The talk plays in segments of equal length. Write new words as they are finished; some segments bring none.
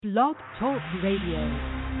Blog Talk Radio.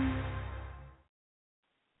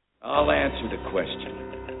 I'll answer the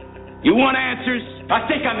question. You want answers? I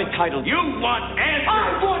think I'm entitled. You want answers?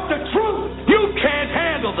 I want the truth! You can't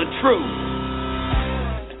handle the truth.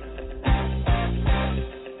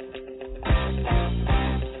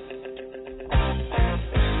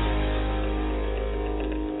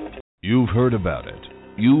 You've heard about it.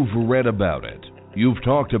 You've read about it. You've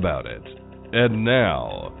talked about it. And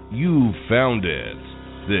now, you've found it.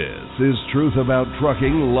 This is Truth About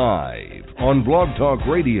Trucking Live on Blog Talk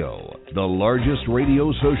Radio, the largest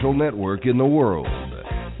radio social network in the world.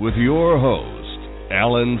 With your host,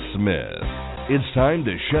 Alan Smith. It's time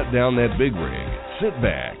to shut down that big rig, sit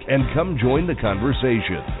back, and come join the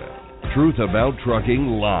conversation. Truth About Trucking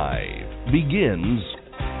Live begins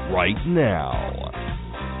right now.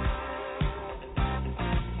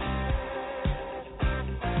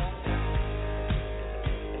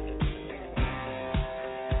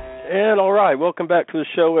 And all right, welcome back to the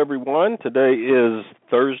show, everyone. Today is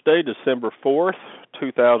Thursday, December 4th,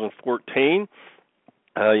 2014.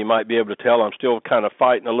 You might be able to tell I'm still kind of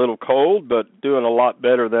fighting a little cold, but doing a lot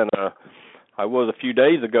better than I was a few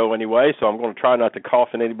days ago anyway, so I'm going to try not to cough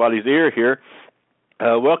in anybody's ear here.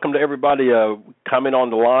 Welcome to everybody coming on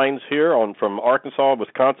the lines here from Arkansas,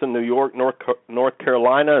 Wisconsin, New York, North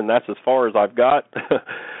Carolina, and that's as far as I've got.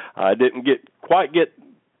 I didn't quite get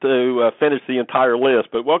to finish the entire list.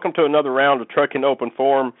 But welcome to another round of Trucking Open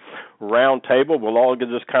Forum Roundtable. We'll all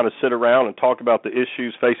just kind of sit around and talk about the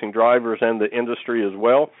issues facing drivers and the industry as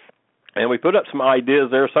well. And we put up some ideas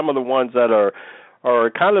there, some of the ones that are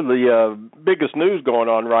kind of the biggest news going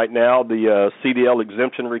on right now, the CDL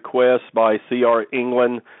exemption request by CR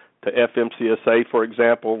England to FMCSA, for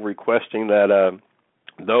example, requesting that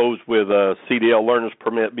those with a CDL learner's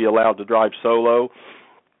permit be allowed to drive solo.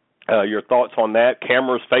 Your thoughts on that?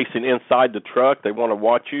 Cameras facing inside the truck. They want to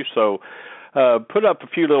watch you. So put up a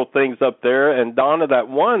few little things up there. And, Donna,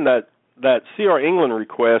 that CR England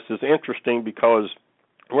request is interesting because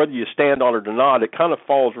whether you stand on it or not, it kind of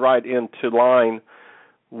falls right into line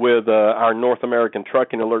with our North American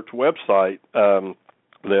Trucking Alerts website,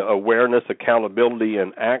 the awareness, accountability,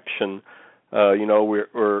 and action.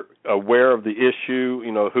 We're aware of the issue,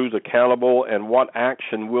 who's accountable, and what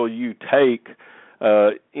action will you take,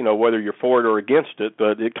 whether you're for it or against it,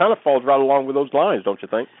 but it kind of falls right along with those lines, don't you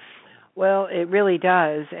think? Well, it really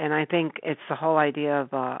does, and I think it's the whole idea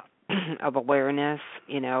of awareness.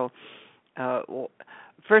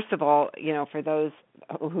 First of all, for those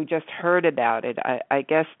who just heard about it, I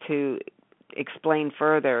guess to explain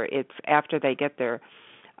further, it's after they get their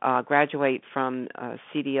graduate from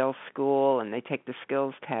CDL school and they take the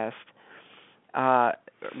skills test.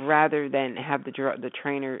 Rather than have the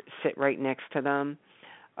trainer sit right next to them,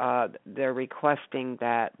 they're requesting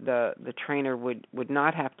that the trainer would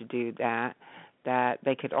not have to do that, that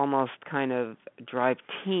they could almost kind of drive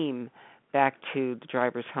team back to the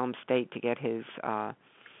driver's home state to get his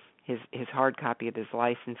hard copy of his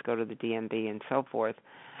license, go to the DMV, and so forth.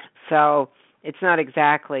 So it's not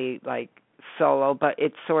exactly like solo, but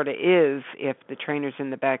it sort of is if the trainer's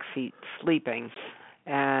in the back seat sleeping.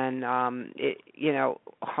 And,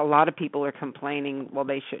 a lot of people are complaining, well,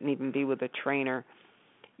 they shouldn't even be with a trainer,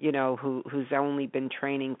 who's only been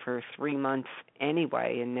training for 3 months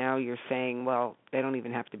anyway, and now you're saying, well, they don't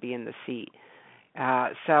even have to be in the seat.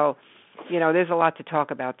 So, there's a lot to talk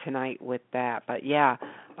about tonight with that. But,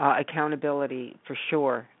 accountability for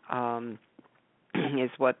sure is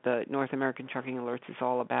what the North American Trucking Alerts is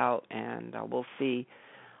all about, and we'll see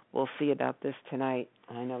about this tonight.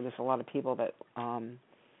 I know there's a lot of people that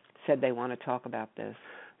said they want to talk about this.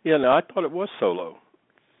 Yeah, no, I thought it was solo.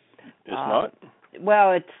 It's not.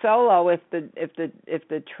 Well, it's solo if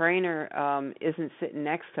the trainer isn't sitting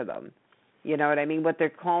next to them. You know what I mean? What they're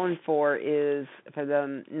calling for is for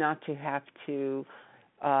them not to have to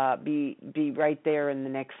be right there in the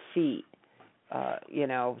next seat.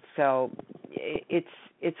 So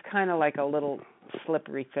it's kind of like a little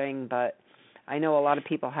slippery thing, but I know a lot of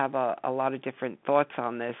people have a lot of different thoughts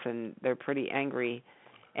on this, and they're pretty angry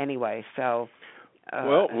anyway. So,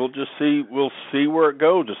 well, we'll just see. We'll see where it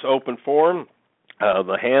goes. It's open forum.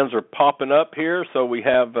 The hands are popping up here, so we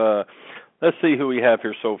have. Let's see who we have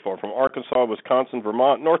here so far from Arkansas, Wisconsin,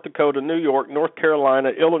 Vermont, North Dakota, New York, North Carolina,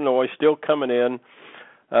 Illinois, still coming in.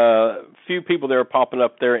 Few people there popping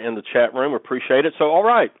up there in the chat room. Appreciate it. So, all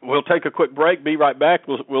right, we'll take a quick break. Be right back.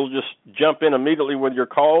 We'll just jump in immediately with your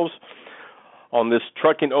calls on this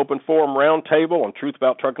Trucking Open Forum Roundtable on Truth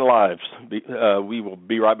About Trucking Lives. We will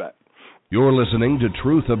be right back. You're listening to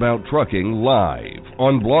Truth About Trucking live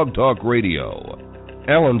on Blog Talk Radio.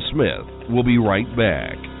 Alan Smith will be right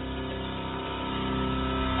back.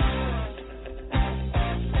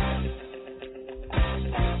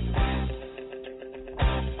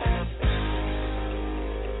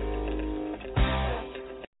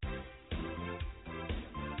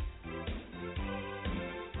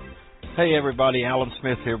 Hey everybody, Alan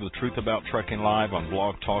Smith here with Truth About Trucking Live on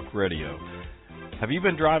Blog Talk Radio. Have you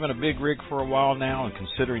been driving a big rig for a while now and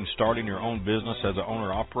considering starting your own business as an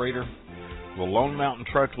owner-operator? Well, Lone Mountain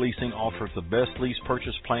Truck Leasing offers the best lease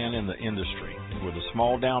purchase plan in the industry. With a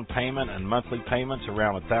small down payment and monthly payments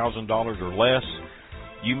around $1,000 or less,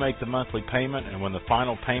 you make the monthly payment, and when the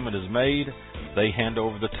final payment is made, they hand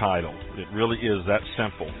over the title. It really is that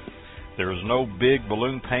simple. There is no big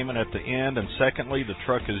balloon payment at the end, and secondly, the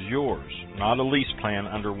truck is yours, not a lease plan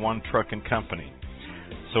under one trucking company.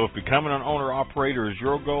 So if becoming an owner-operator is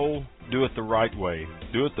your goal, do it the right way.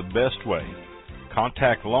 Do it the best way.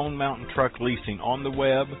 Contact Lone Mountain Truck Leasing on the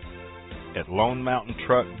web at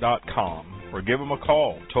lonemountaintruck.com or give them a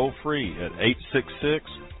call toll-free at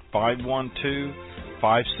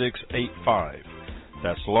 866-512-5685.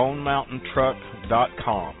 That's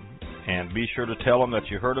lonemountaintruck.com. And be sure to tell them that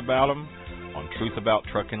you heard about them on Truth About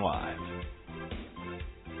Trucking Live.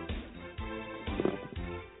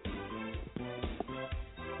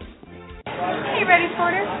 Hey, ready,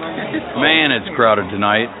 Porter? Man, it's crowded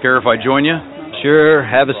tonight. Care if I join you? Sure,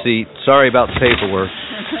 have a seat. Sorry about the paperwork.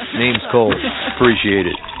 Name's Cole. Appreciate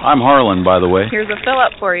it. I'm Harlan, by the way. Here's a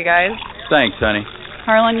fill-up for you guys. Thanks, honey.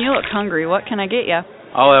 Harlan, you look hungry. What can I get you?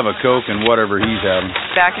 I'll have a Coke and whatever he's having.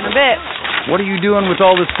 Back in a bit. What are you doing with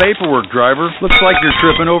all this paperwork, driver? Looks like you're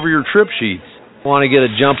tripping over your trip sheets. Want to get a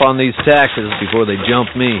jump on these taxes before they jump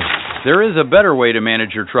me. There is a better way to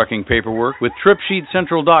manage your trucking paperwork. With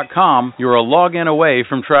TripSheetCentral.com, you're a login away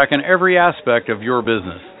from tracking every aspect of your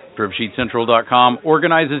business. TripSheetCentral.com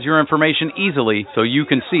organizes your information easily so you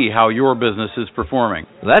can see how your business is performing.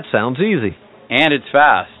 That sounds easy. And it's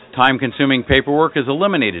fast. Time-consuming paperwork is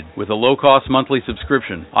eliminated with a low-cost monthly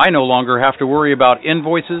subscription. I no longer have to worry about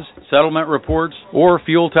invoices, settlement reports, or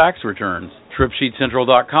fuel tax returns.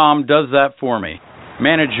 TripSheetCentral.com does that for me.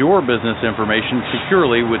 Manage your business information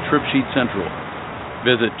securely with TripSheet Central.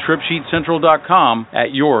 Visit TripSheetCentral.com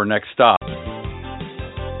at your next stop.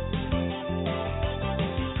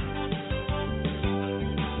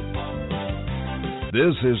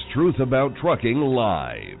 This is Truth About Trucking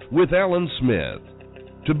Live with Alan Smith.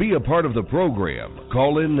 To be a part of the program,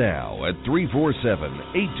 call in now at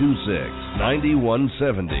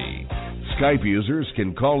 347-826-9170. Skype users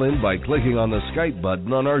can call in by clicking on the Skype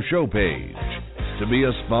button on our show page. To be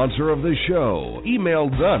a sponsor of the show, email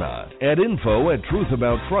Donna at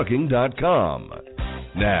info@truthabouttrucking.com.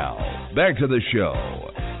 Now, back to the show.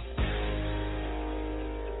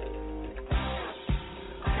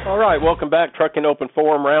 All right, welcome back, Trucking Open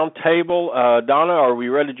Forum Roundtable. Donna, are we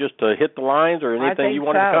ready just to hit the lines or anything you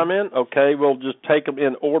want to come in? Okay, we'll just take them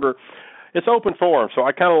in order. It's open forum, so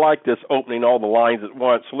I kind of like this opening all the lines at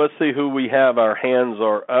once. So let's see who we have. Our hands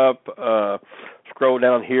are up. Scroll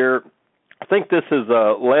down here. I think this is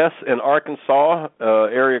Les in Arkansas,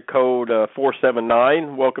 area code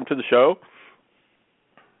 479. Welcome to the show.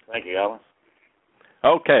 Thank you, Alan.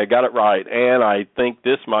 Okay, I got it right. And I think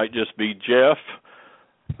this might just be Jeff.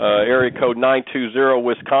 Area code 920,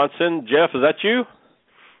 Wisconsin. Jeff, is that you?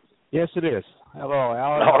 Yes, it is. Hello,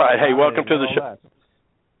 Alan. All right. Hey, welcome to the show.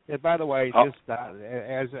 And by the way, just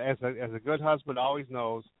as a good husband always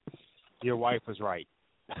knows, your wife was right.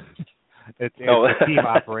 It's a team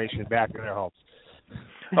operation back in their homes.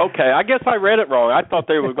 Okay, I guess I read it wrong. I thought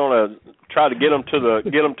they were going to try to get them to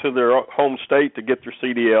their home state to get their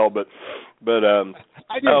CDL, but I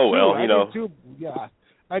did oh too. well, I you know. Did too. Yeah.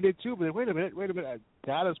 I did too, but wait a minute.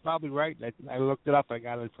 Dallas probably right. I looked it up. I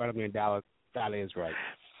got it in front of me, and Dallas is right.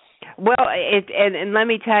 Well, and let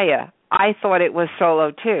me tell you, I thought it was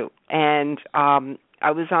solo too, and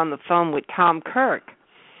I was on the phone with Tom Kirk,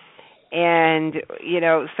 and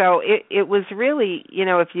so it was really,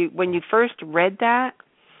 when you first read that,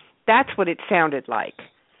 that's what it sounded like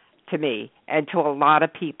to me and to a lot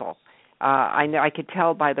of people. I know I could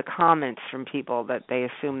tell by the comments from people that they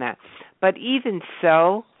assume that. But even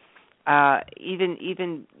so,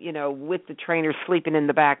 even with the trainer sleeping in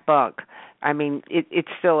the back bunk, I mean,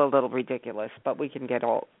 it's still a little ridiculous. But we can get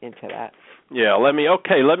all into that. Yeah, let me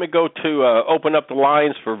go to open up the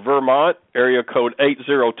lines for Vermont, area code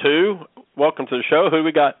 802. Welcome to the show. Who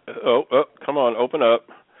we got? Oh, come on, open up.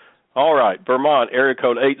 All right, Vermont, area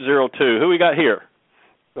code 802. Who we got here?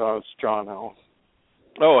 It's John Howell.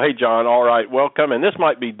 Oh, hey, John. All right, welcome. And this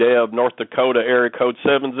might be Deb, North Dakota, area code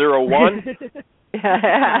 701.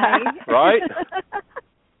 Right?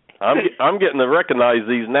 I'm getting to recognize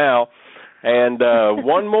these now. And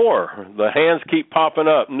one more. The hands keep popping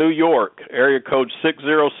up. New York, area code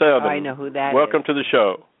 607. I know who that Welcome is. to the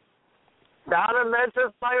show. Donna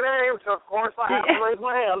mentions my name, so of course I have to raise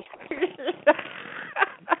my hand.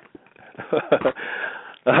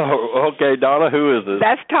 Oh, okay, Donna, who is this?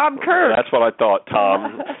 That's Tom Kirk. That's what I thought,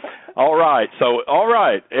 Tom. All right,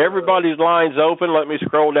 everybody's line's open. Let me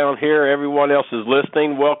scroll down here. Everyone else is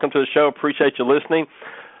listening. Welcome to the show. Appreciate you listening.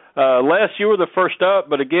 Les, you were the first up,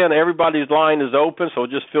 but again, everybody's line is open, so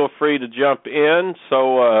just feel free to jump in.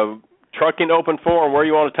 So, Trucking Open Forum, where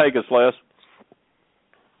you want to take us, Les?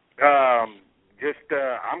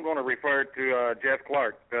 I'm going to refer to Jeff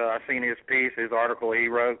Clark. I've seen his piece, his article he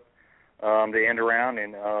wrote, the end around,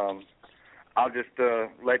 and I'll just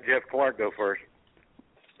let Jeff Clark go first.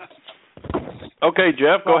 Okay,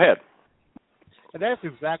 Jeff, go ahead. And that's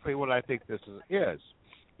exactly what I think this is.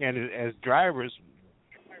 And as drivers,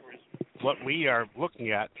 what we are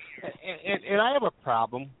looking at, and I have a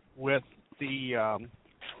problem with the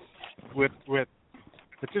with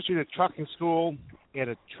particularly the trucking school and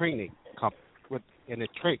a training company.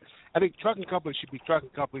 I think trucking companies should be trucking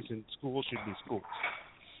companies and schools should be schools.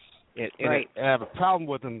 And right. I have a problem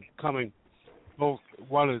with them coming both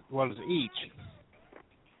one is each.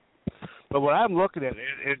 But what I'm looking at,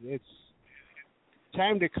 it's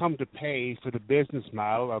time to come to pay for the business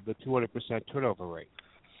model of the 200% turnover rate.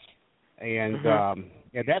 And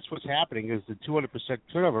and that's what's happening is the 200%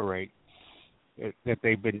 turnover rate that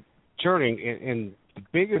they've been churning. And the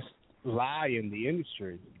biggest lie in the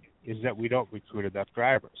industry is that we don't recruit enough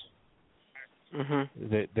drivers.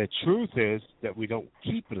 The truth is that we don't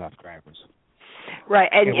keep enough drivers. Right,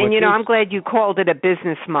 and you know, I'm glad you called it a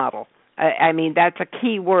business model. I mean, that's a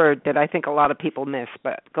key word that I think a lot of people miss.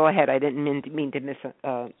 But go ahead. I didn't mean to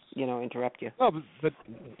interrupt you. No,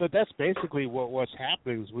 but that's basically what's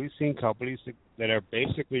happening. Is we've seen companies that are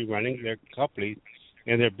basically running their company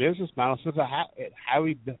and their business model. So the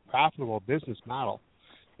highly profitable business model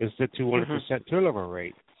is the 200% turnover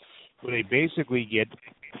rate, where they basically get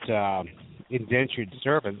indentured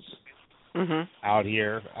servants out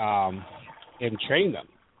here and train them,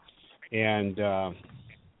 and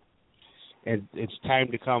it's time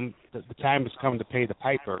to come. The time has come to pay the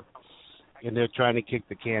piper, and they're trying to kick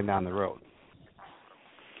the can down the road.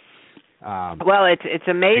 Well, it's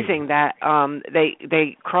amazing that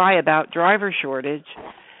they cry about driver shortage,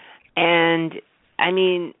 and I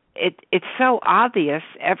mean it's so obvious.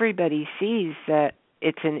 Everybody sees that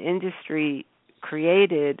it's an industry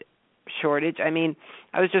created shortage. I mean,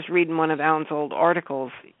 I was just reading one of Alan's old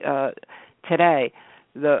articles today.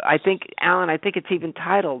 I think it's even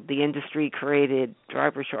titled "The Industry Created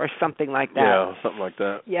Driver Shortage" or something like that. Yeah, something like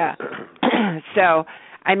that. Yeah. So,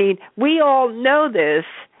 I mean, we all know this,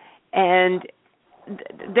 and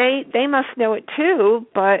they must know it too.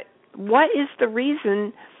 But what is the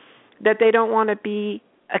reason that they don't want to be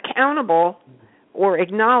accountable or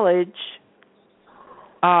acknowledge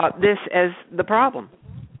this as the problem?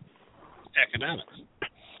 Economics.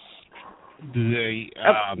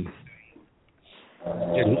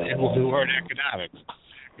 And the word economics.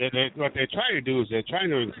 What they're trying to do is they're trying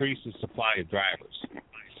to increase the supply of drivers.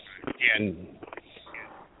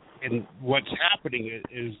 And what's happening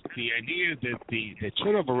is the idea that the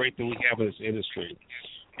turnover rate that we have in this industry,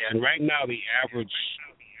 and right now the average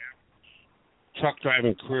truck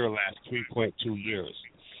driving career lasts 3.2 years.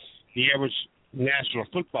 The average National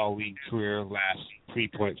Football League career lasts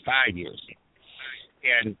 3.5 years.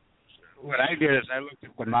 And what I did is I looked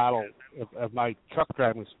at the model of my truck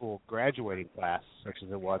driving school graduating class, such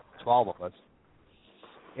as it was 12 of us,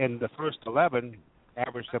 and the first 11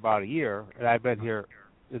 averaged about a year, and I've been here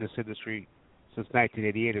in this industry since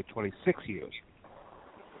 1988, or 26 years.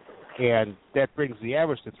 And that brings the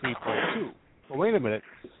average to 3.2. Well, wait a minute.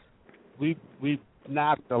 We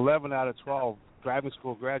knocked 11 out of 12 driving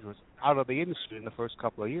school graduates out of the industry in the first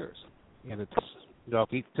couple of years. And it's, if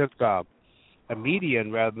we took a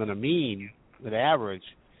median rather than a mean, an average,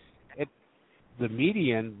 the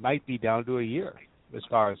median might be down to a year as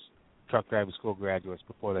far as truck driving school graduates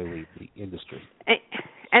before they leave the industry.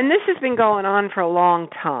 And this has been going on for a long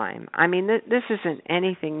time. I mean, this isn't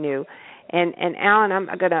anything new. And Alan, I'm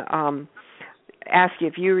going to ask you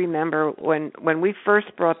if you remember when we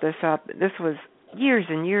first brought this up. This was years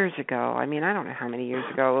and years ago. I mean, I don't know how many years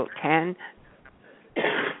ago, 10.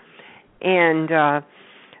 And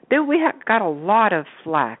then we got a lot of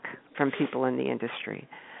flack from people in the industry.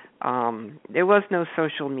 There was no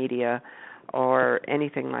social media or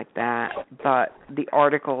anything like that, but the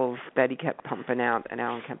articles that he kept pumping out and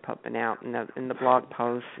Alan kept pumping out in the blog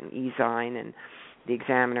posts and E-Zine and the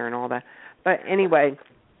Examiner and all that. But anyway,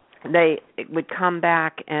 they would come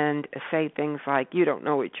back and say things like, "You don't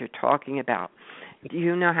know what you're talking about. Do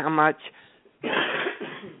you know how much,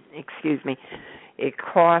 it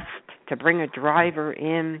costs to bring a driver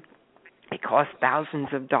in? It costs thousands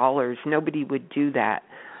of dollars. Nobody would do that.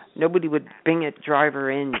 Nobody would bring a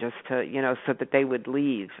driver in just to, so that they would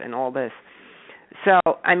leave and all this. So,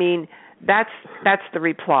 I mean, that's the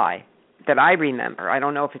reply that I remember. I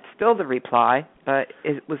don't know if it's still the reply, but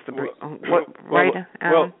it was the right,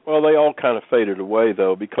 Alan? Well, they all kind of faded away,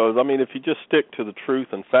 though, because, I mean, if you just stick to the truth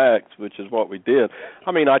and facts, which is what we did,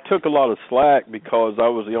 I mean, I took a lot of slack because I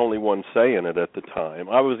was the only one saying it at the time.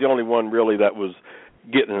 I was the only one really that was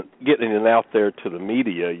getting it out there to the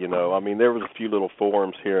media, I mean, there was a few little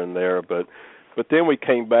forums here and there, but then we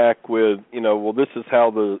came back with, well, this is how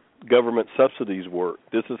the government subsidies work.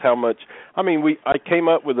 This is how much. I mean, I came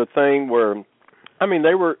up with a thing where, I mean,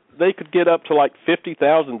 they could get up to like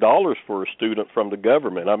 $50,000 for a student from the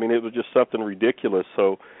government. I mean, it was just something ridiculous.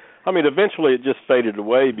 So, I mean, eventually it just faded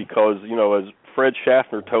away because, as Fred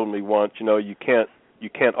Schaffner told me once, you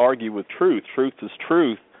can't argue with truth. Truth is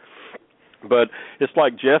truth. But it's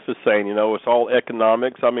like Jeff is saying, it's all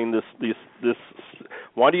economics. I mean, this.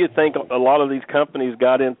 Why do you think a lot of these companies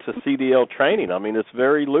got into CDL training? I mean, it's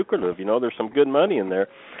very lucrative. There's some good money in there.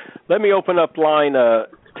 Let me open up line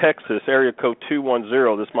Texas, area code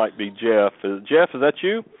 210. This might be Jeff. Jeff, is that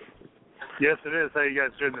you? Yes, it is. How you guys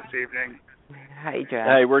doing this evening? Hey, Jeff.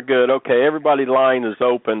 Hey, we're good. Okay, everybody's line is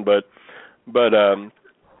open, but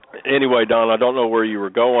anyway, Don, I don't know where you were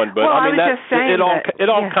going, but I mean it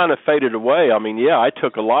all kind of faded away. I mean, I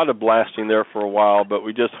took a lot of blasting there for a while, but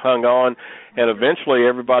we just hung on, and eventually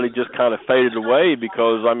everybody just kind of faded away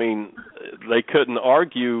because, I mean, they couldn't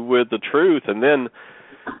argue with the truth, and then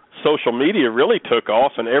social media really took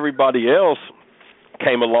off, and everybody else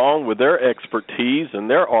came along with their expertise and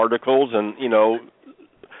their articles and,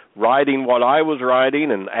 writing what I was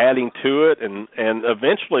writing and adding to it, and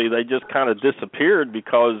eventually they just kind of disappeared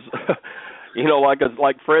because,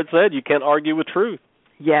 like Fred said, you can't argue with truth.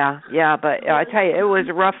 Yeah, but I tell you, it was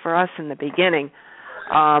rough for us in the beginning.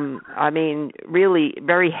 I mean, really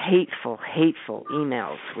very hateful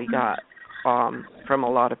emails we got from a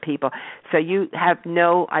lot of people. So you have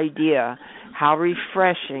no idea how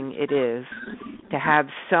refreshing it is to have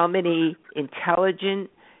so many intelligent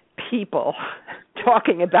people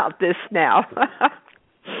talking about this now.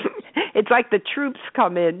 It's like the troops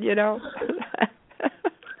come in,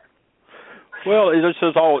 Well, it just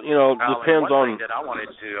all, depends on.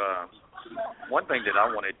 One thing that I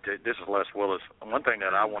wanted to, this is Les Willis, one thing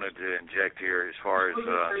that I wanted to inject here as far as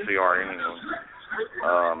CR England.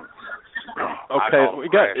 Okay, we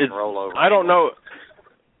got it. I don't know.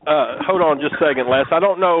 Hold on just a second, Les. I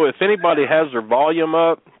don't know if anybody has their volume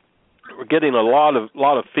up. We're getting a lot of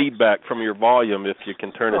feedback from your volume. If you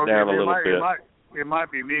can turn it down a little bit. It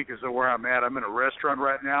might be me because of where I'm at. I'm in a restaurant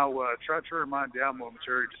right now. Try to turn mine down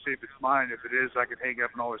momentarily to see if it's mine. If it is, I can hang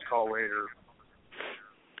up and always call later.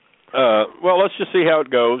 Well, let's just see how it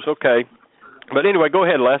goes. Okay. But anyway, go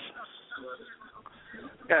ahead, Les.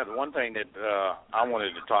 Yeah, the one thing that I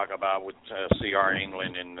wanted to talk about with CR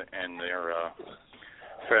England and their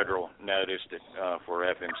federal notice that, for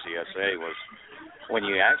FMCSA was when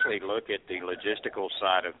you actually look at the logistical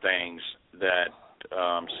side of things that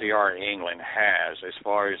CR England has as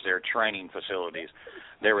far as their training facilities.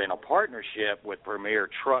 They're in a partnership with Premier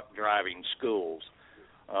Truck Driving Schools.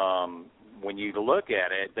 When you look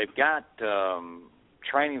at it, they've got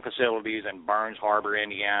training facilities in Burns Harbor,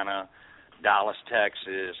 Indiana, Dallas,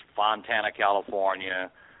 Texas, Fontana,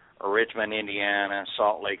 California, Richmond, Indiana,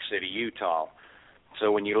 Salt Lake City, Utah. So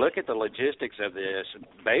when you look at the logistics of this,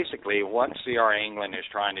 basically what CR England is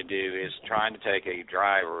trying to do is trying to take a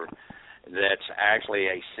driver that's actually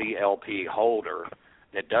a CLP holder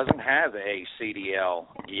that doesn't have a CDL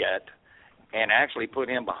yet and actually put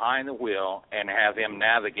him behind the wheel and have him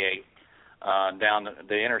navigate down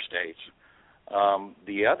the interstates.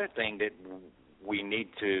 The other thing that we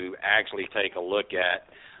need to actually take a look at,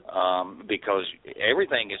 because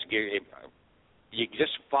everything is geared, you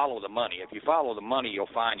just follow the money. If you follow the money, you'll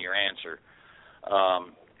find your answer.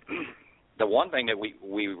 The one thing that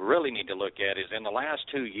we really need to look at is in the last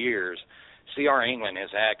 2 years, CR England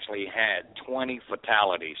has actually had 20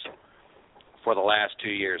 fatalities for the last 2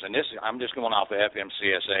 years. And this, I'm just going off the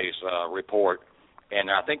FMCSA's report,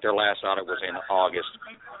 and I think their last audit was in August.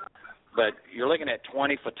 But you're looking at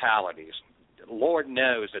 20 fatalities. Lord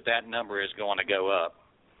knows that number is going to go up.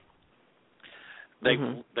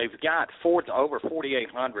 They've got over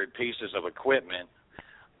 4,800 pieces of equipment.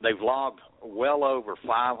 They've logged well over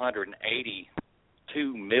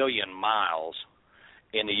 582 million miles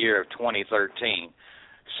in the year of 2013.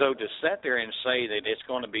 So to sit there and say that it's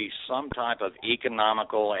going to be some type of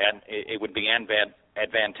economical, and it would be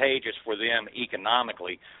advantageous for them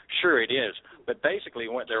economically, sure it is. But basically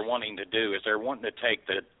what they're wanting to do is they're wanting to take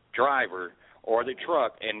the driver or the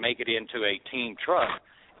truck and make it into a team truck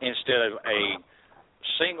instead of a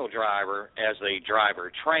single driver as the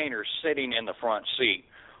driver trainer sitting in the front seat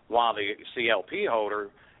while the CLP holder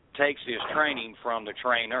takes his training from the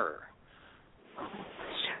trainer.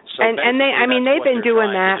 So and they've been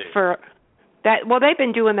doing that for that. Well, they've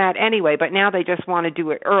been doing that anyway, but now they just want to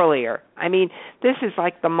do it earlier. I mean, this is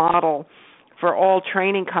like the model for all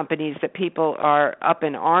training companies that people are up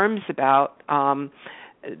in arms about.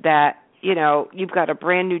 That you've got a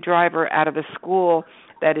brand new driver out of the school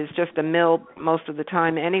that is just a mill most of the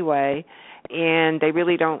time anyway, and they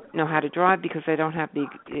really don't know how to drive because they don't have the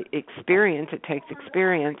experience. It takes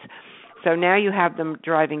experience. So now you have them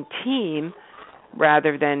driving team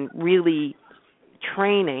rather than really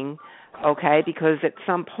training, okay, because at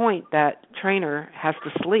some point that trainer has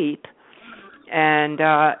to sleep. And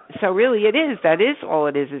so really that is all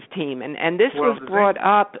it is team. And this was brought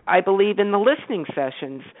up, I believe, in the listening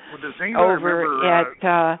sessions over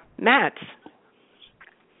at Matt's.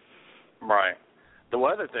 Right. The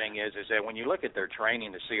other thing is that when you look at their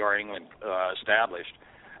training, the CR England established,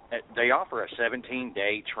 they offer a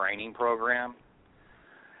 17-day training program.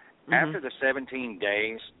 Mm-hmm. After the 17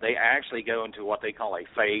 days, they actually go into what they call a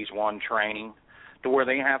Phase 1 training, to where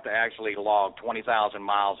they have to actually log 20,000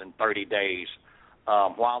 miles in 30 days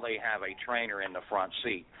while they have a trainer in the front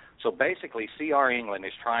seat. So basically, CR England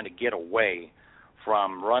is trying to get away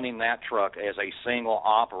from running that truck as a single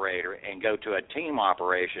operator and go to a team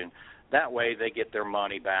operation. That way they get their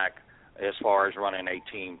money back as far as running a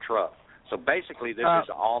team truck. So basically this is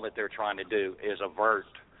all that they're trying to do, is avert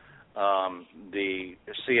the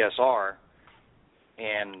CSR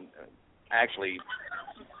and actually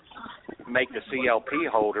make the CLP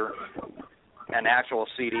holder an actual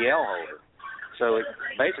CDL holder. So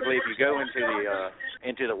basically, if you go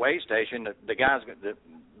into the weigh station, the guys,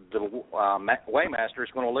 the weighmaster is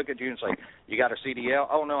going to look at you and say, "You got a CDL?"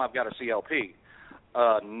 "Oh no, I've got a CLP."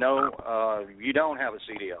 "No, you don't have a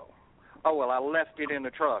CDL." "Oh well, I left it in the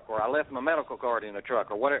truck, or I left my medical card in the truck,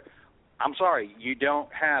 or whatever." "I'm sorry, you don't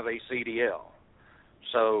have a CDL."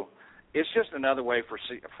 So it's just another way for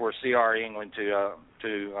CR England to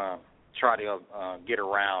try to get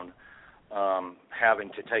around having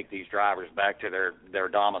to take these drivers back to their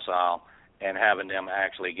domicile and having them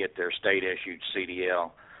actually get their state-issued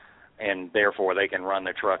CDL, and therefore they can run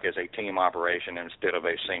the truck as a team operation instead of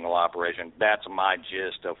a single operation. That's my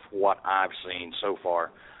gist of what I've seen so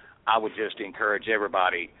far. I would just encourage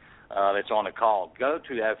everybody that's on the call, go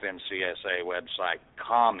to the FMCSA website,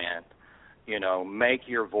 comment, make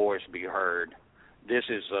your voice be heard. This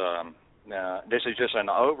is just an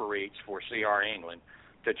overreach for CR England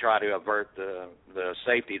to try to avert the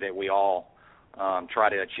safety that we all try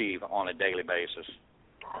to achieve on a daily basis.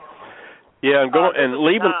 Yeah, and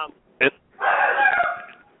leave it.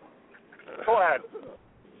 Go ahead.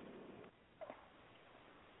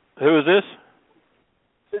 Who is this?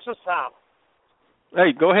 This is Tom.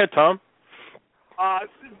 Hey, go ahead, Tom. I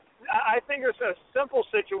think it's a simple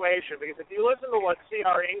situation, because if you listen to what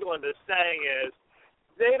CR England is saying is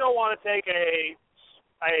they don't want to take a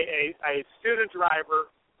student driver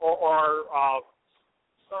or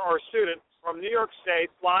student from New York State,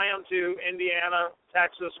 fly them to Indiana,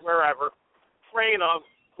 Texas, wherever, train them,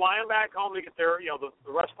 fly them back home to get their the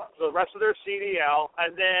rest of their CDL,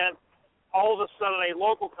 and then all of a sudden a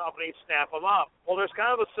local company snap them up. Well, there's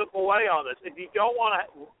kind of a simple way on this. If you don't want to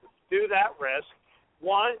do that risk,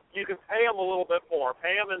 one, you can pay them a little bit more,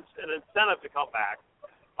 pay them an incentive to come back.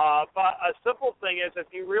 But a simple thing is, if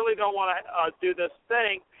you really don't want to do this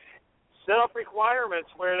thing, set up requirements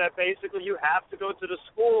where that basically you have to go to the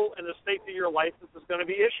school in the state that your license is going to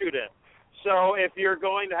be issued in. So if you're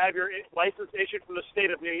going to have your license issued from the state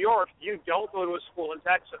of New York, you don't go to a school in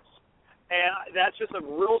Texas. And that's just a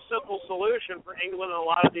real simple solution for England and a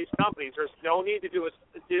lot of these companies. There's no need to do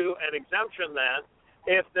an exemption then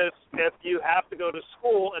if you have to go to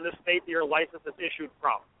school in the state that your license is issued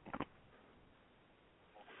from.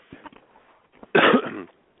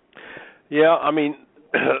 Yeah, I mean,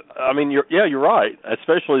 you're right.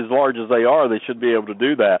 Especially as large as they are, they should be able to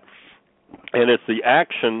do that. And it's the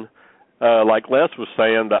action, like Les was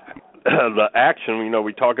saying, the action.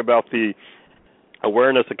 We talk about the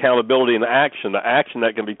awareness, accountability, and action. The action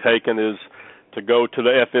that can be taken is to go to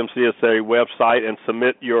the FMCSA website and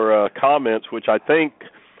submit your comments, which I think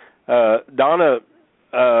Donna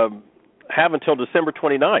have until December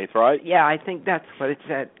 29th, right? Yeah, I think that's what it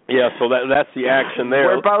said. Yeah, so that's the action there.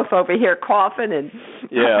 We're both over here coughing and.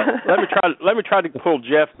 Yeah, let me try to pull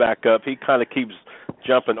Jeff back up. He kind of keeps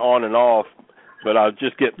jumping on and off, but I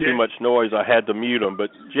just get too much noise. I had to mute him.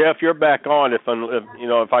 But Jeff, you're back on. If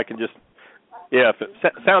I can just, if it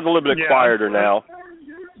sounds a little bit quieter now.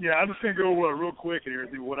 Yeah, I'm just going to go real quick and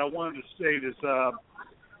everything. What I wanted to state is,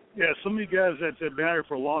 some of you guys that have been out here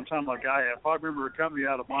for a long time like I have, I remember a company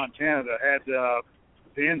out of Montana that had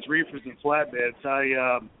Dan's Reefers and Flatbeds.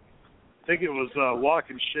 I think it was Walk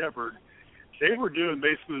and Shepherd. They were doing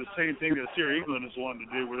basically the same thing that Sierra England is wanting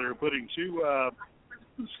to do, where they were putting two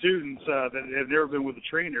students that had never been with a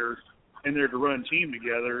trainer in there to run a team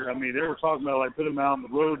together. I mean, they were talking about like putting them out on the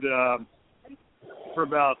road for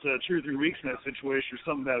about 2 or 3 weeks in that situation or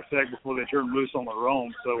something to that effect before they turn loose on their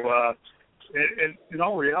own. So in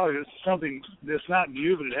all reality, it's something that's not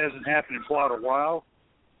new, but it hasn't happened in quite a while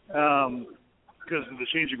because of the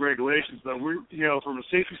changing regulations. But we're, from a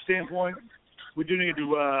safety standpoint, we do need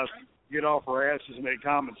to get off our asses and make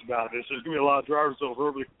comments about this. There's going to be a lot of drivers that will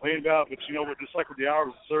verbally complain about it, but just like with the hours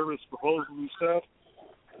of service proposals and stuff,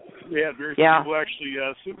 we had very few people actually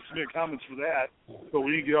submit comments for that, but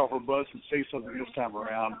we need to get off our butts and say something this time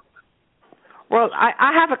around. Well,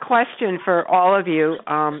 I have a question for all of you.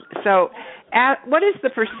 What is the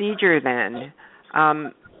procedure then?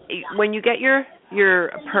 When you get your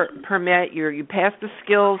permit, you pass the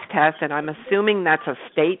skills test, and I'm assuming that's a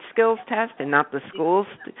state skills test and not the school's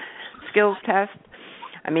skills test.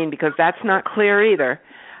 I mean, because that's not clear either.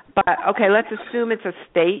 But, okay, let's assume it's a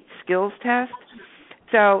state skills test.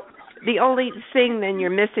 So the only thing then you're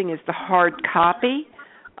missing is the hard copy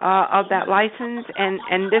of that license,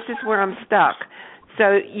 and this is where I'm stuck.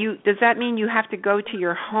 So does that mean you have to go to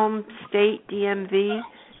your home state DMV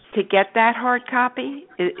to get that hard copy?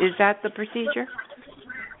 Is that the procedure?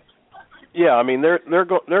 Yeah, I mean they're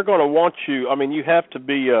going to want you. I mean you have to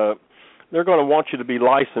be. They're going to want you to be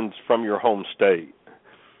licensed from your home state.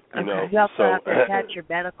 You also have to attach your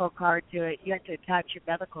medical card to it. You have to attach your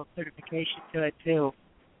medical certification to it too.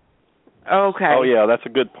 Okay. Oh yeah, that's a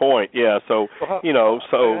good point. Yeah, so how do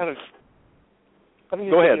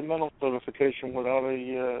you go get ahead. a mental certification without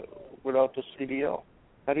the CDL?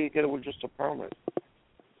 How do you get it with just a permit?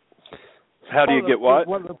 How do you get what?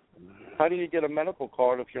 How do you get a medical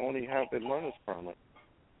card if you only have a learner's permit?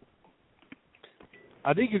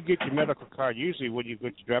 I think you get your medical card usually when you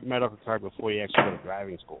get your medical card before you actually go to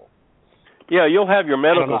driving school. Yeah, you'll have your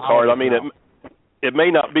medical card. I mean, it may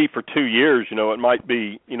not be for 2 years. It might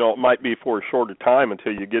be, it might be for a shorter time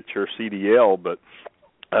until you get your CDL. But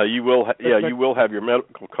you will, you will have your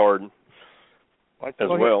medical card as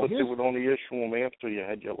well. They would only issue them after you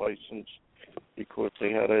had your license because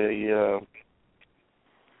they had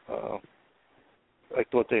I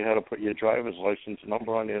thought they had to put your driver's license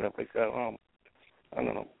number on there to pick that up. I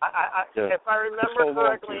don't know. If I remember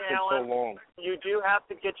correctly, Alan, you do have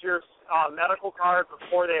to get your medical card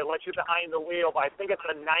before they let you behind the wheel. But I think it's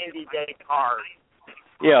a 90-day card.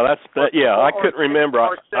 Yeah, I couldn't remember.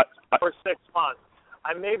 For 6 months.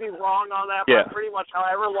 I may be wrong on that, but pretty much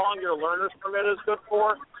however long your learner's permit is good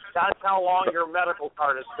for, that's how long your medical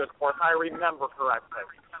card is good for, if I remember correctly.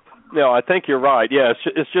 No, I think you're right. Yeah,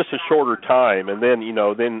 it's just a shorter time, and then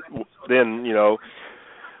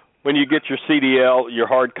when you get your CDL, your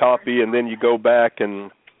hard copy, and then you go back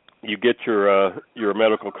and you get your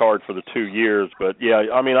medical card for the 2 years. But yeah,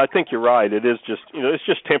 I mean, I think you're right. It is just it's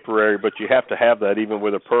just temporary, but you have to have that even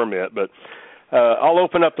with a permit. But I'll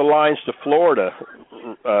open up the lines to Florida,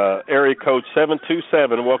 area code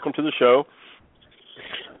 727. Welcome to the show.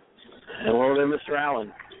 Hello there, Mr.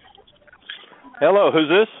 Allen. Hello, who's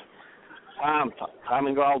this? Tom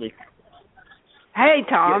Ingaldi. Hey,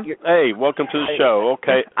 Tom. Hey, welcome to the show.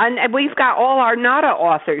 Okay. And we've got all our NADA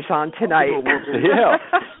authors on tonight. Yeah.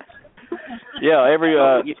 Yeah,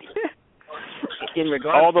 in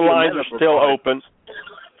regards all the to lines are still open.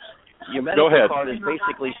 Your medical Go ahead. card is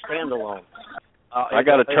basically standalone. I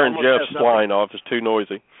got to turn Jeff's line off. It's too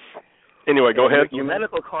noisy. Anyway, go ahead. Your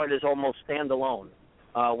medical card is almost standalone.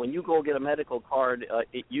 When you go get a medical card,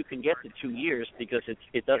 you can get the 2 years because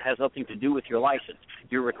it has nothing to do with your license.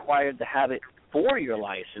 You're required to have it for your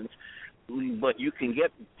license, but you can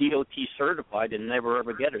get DOT certified and never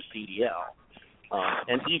ever get a CDL.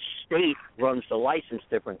 And each state runs the license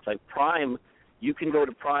difference. Like Prime, you can go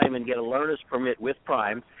to Prime and get a learner's permit with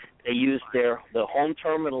Prime. They use the home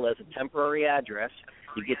terminal as a temporary address.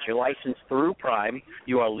 You get your license through Prime.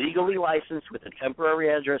 You are legally licensed with a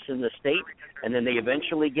temporary address in the state, and then they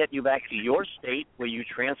eventually get you back to your state where you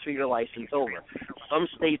transfer your license over. Some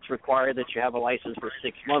states require that you have a license for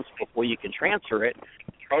 6 months before you can transfer it.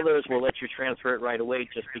 Others will let you transfer it right away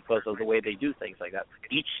just because of the way they do things like that.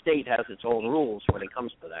 Each state has its own rules when it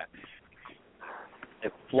comes to that.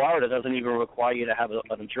 And Florida doesn't even require you to have an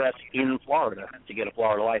address in Florida to get a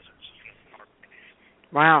Florida license.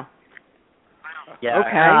 Wow. Yeah.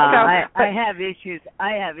 Okay. I have issues.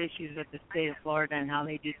 I have issues with the state of Florida and how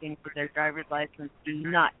they do things with their driver's license. Do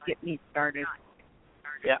not get me started.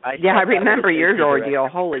 Yeah, I remember your ordeal.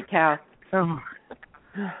 Holy cow. Oh.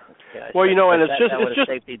 Well, you know, and it's just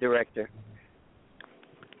safety director.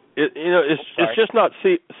 It's just not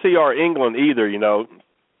CR England either. You know,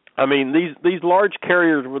 I mean these large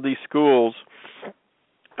carriers with these schools.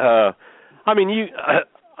 I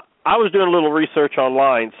was doing a little research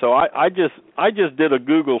online, so I just did a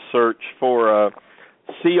Google search for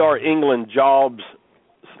CR England jobs.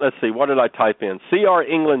 Let's see, what did I type in? CR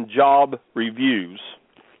England job reviews.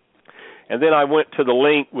 And then I went to the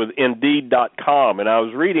link with Indeed.com, and I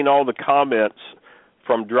was reading all the comments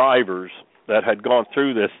from drivers that had gone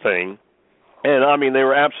through this thing. And, I mean, they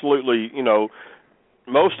were absolutely, you know,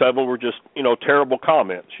 most of them were just, you know, terrible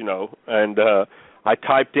comments, you know. And I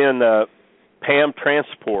typed in Pam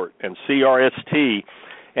Transport and CRST,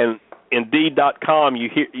 and Indeed.com, you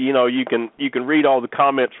can read all the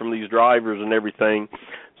comments from these drivers and everything.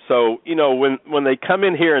 So, you know, when they come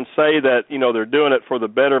in here and say that, you know, they're doing it for the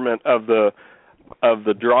betterment of the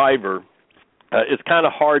driver, it's kind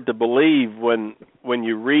of hard to believe when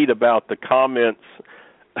you read about the comments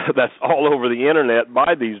that's all over the internet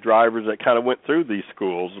by these drivers that kind of went through these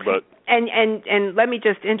schools. But and let me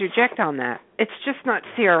just interject on that. It's just not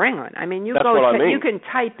CR England. I mean, you can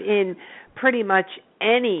type in pretty much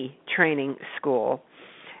any training school.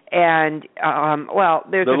 And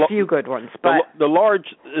there's a few good ones, but the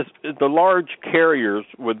large carriers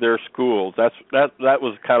with their schools. That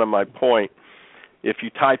was kind of my point. If you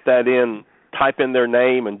type in their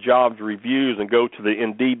name and jobs reviews, and go to the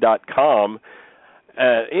Indeed.com,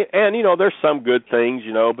 and you know there's some good things,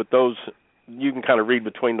 you know, but those you can kind of read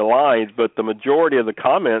between the lines. But the majority of the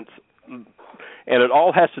comments, and it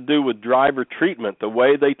all has to do with driver treatment, the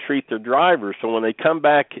way they treat their drivers. So when they come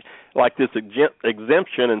back like this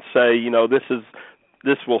exemption and say, you know, this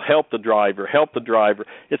will help the driver.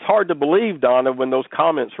 It's hard to believe, Donna, when those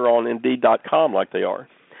comments are on Indeed.com like they are.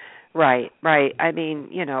 Right. I mean,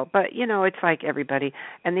 you know, but, you know, it's like everybody.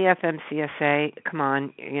 And the FMCSA, come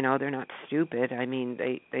on, you know, they're not stupid. I mean,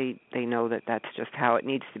 they know that that's just how it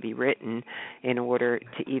needs to be written in order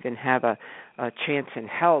to even have a chance in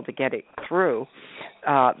hell to get it through.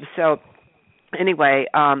 So anyway,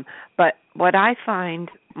 but what I find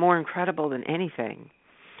more incredible than anything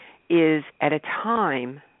is at a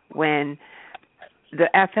time when the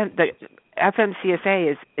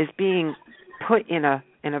FMCSA is being put in a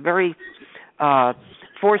very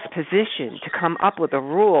forced position to come up with a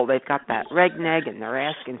rule. They've got that reg-neg, and they're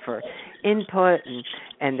asking for input,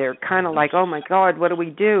 and they're kind of like, oh my God, what do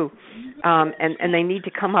we do? And they need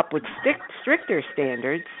to come up with stricter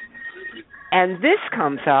standards. And this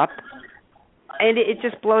comes up, and it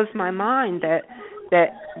just blows my mind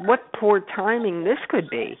that what poor timing this could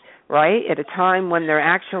be, right? At a time when they're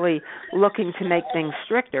actually looking to make things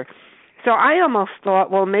stricter. So I almost thought,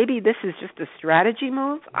 well, maybe this is just a strategy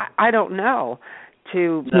move. I don't know.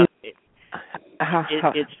 It's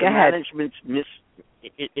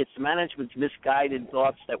management's misguided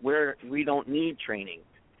thoughts that we don't need training.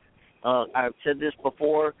 I've said this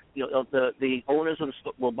before. You know, the owners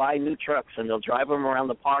will buy new trucks and they'll drive them around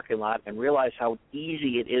the parking lot and realize how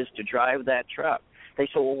easy it is to drive that truck. They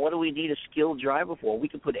say, well, what do we need a skilled driver for?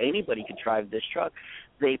 Anybody could drive this truck.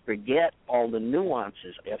 They forget all the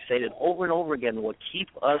nuances. I've said it over and over again. What keep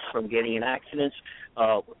us from getting in accidents,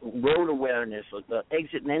 road awareness,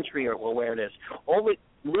 exit and entry awareness, all the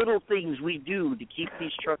little things we do to keep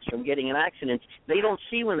these trucks from getting in accidents, they don't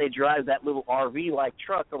see when they drive that little RV-like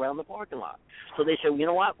truck around the parking lot. So they say, well, you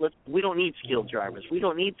know what? We don't need skilled drivers.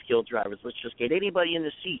 Let's just get anybody in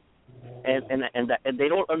the seat. And they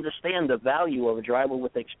don't understand the value of a driver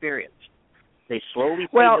with experience. They slowly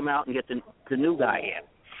fade them out and get the new guy in.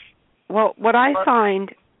 Well, what I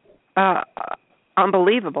find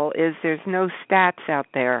unbelievable is there's no stats out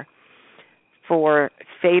there for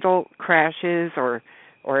fatal crashes or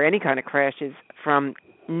any kind of crashes from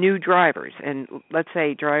new drivers, and let's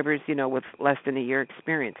say drivers, you know, with less than a year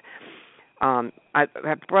experience.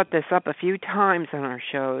 I've brought this up a few times on our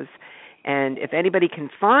shows, and if anybody can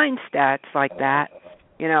find stats like that,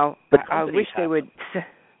 you know, I wish they would.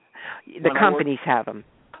 The companies have them.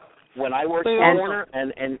 When I worked for Warner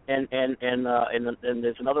and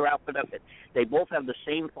there's another outfit of it, they both have the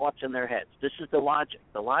same thoughts in their heads. This is the logic.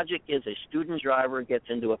 The logic is a student driver gets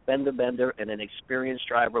into a fender bender and an experienced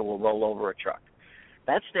driver will roll over a truck.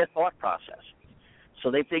 That's their thought process.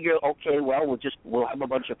 So they figure, okay, well, we'll have a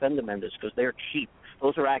bunch of fender benders because they're cheap.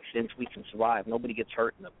 Those are accidents we can survive. Nobody gets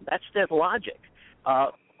hurt in them. That's their logic.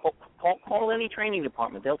 Call any training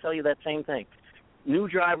department. They'll tell you that same thing. new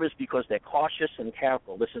drivers, because they're cautious and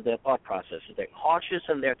careful. This is their thought process. If they're cautious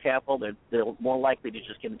and they're careful, they're more likely to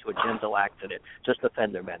just get into a gentle accident, just a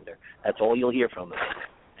fender bender. That's all you'll hear from them.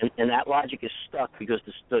 And that logic is stuck because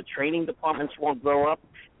the training departments won't grow up,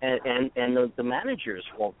 and the managers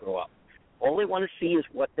won't grow up. All they want to see is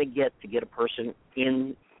what they get to get a person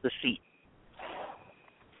in the seat.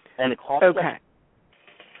 And it costs them.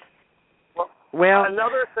 Well,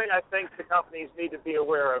 another thing I think the companies need to be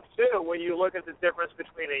aware of too, when you look at the difference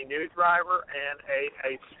between a new driver and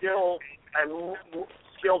a skilled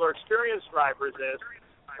or experienced driver, is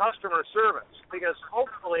customer service. Because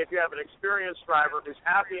hopefully, if you have an experienced driver who's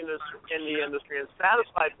happy in the industry and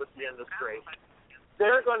satisfied with the industry,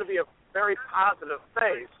 they're going to be a very positive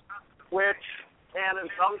face, which can, in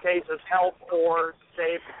some cases, help or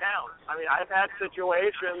save accounts. I mean, I've had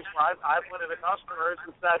situations where I've went into customers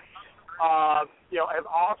and said, have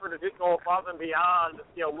offered to go above and beyond,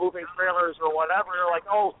 moving trailers or whatever. They're like,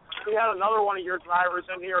 oh, we had another one of your drivers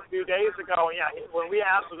in here a few days ago, and when we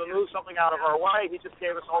asked him to move something out of our way, he just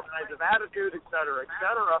gave us all kinds of attitude, et cetera, et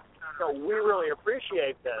cetera. So we really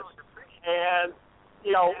appreciate this. And,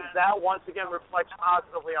 that once again reflects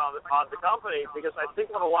positively on the company, because I think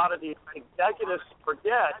what a lot of these executives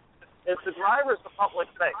forget is the driver's the public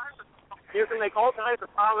face. You can make all kinds of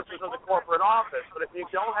promises in the corporate office, but if you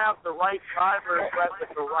don't have the right drivers with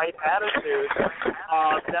the right attitude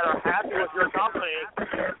that are happy with your company,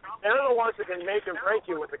 they're the ones that can make and break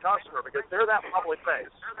you with the customer, because they're that public face.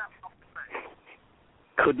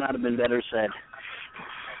 Could not have been better said.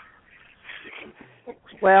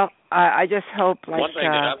 Well, I just hope, go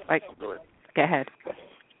ahead.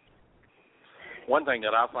 One thing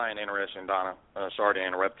that I find interesting, Donna, sorry to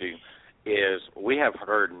interrupt you, is we have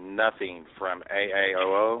heard nothing from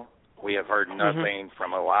AAOO. We have heard nothing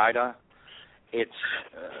from OIDA. It's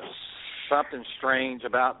something strange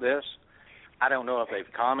about this. I don't know if they've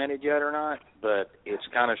commented yet or not, but it's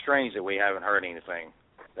kind of strange that we haven't heard anything.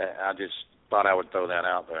 I just thought I would throw that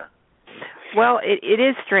out there. Well, it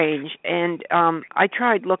is strange, and I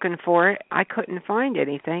tried looking for it. I couldn't find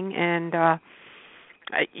anything, and, I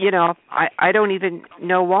don't even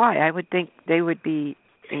know why. I would think they would be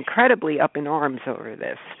incredibly up in arms over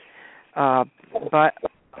this, but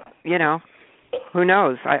who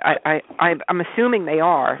knows? I'm assuming they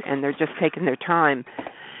are, and they're just taking their time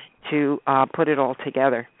to put it all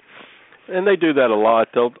together. And they do that a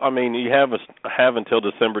lot. You have until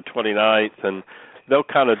December 29th, and they'll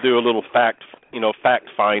kind of do a little fact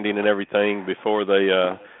finding and everything before they.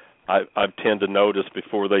 I tend to notice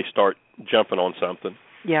before they start jumping on something.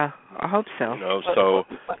 Yeah, I hope so.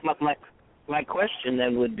 My question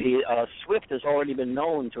then would be, Swift has already been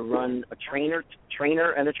known to run a trainer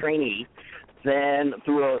and a trainee, then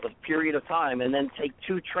through a period of time, and then take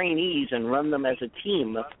two trainees and run them as a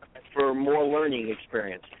team for more learning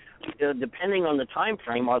experience. Depending on the time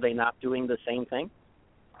frame, are they not doing the same thing?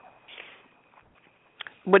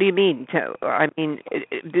 What do you mean?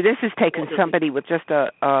 This has taken somebody with just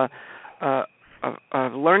a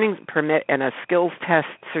learning permit and a skills test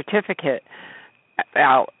certificate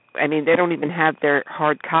out. I mean, they don't even have their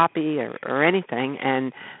hard copy or anything,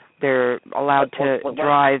 and they're allowed to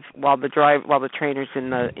drive while the trainer's in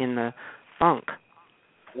the funk.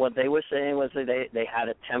 What they were saying was that they had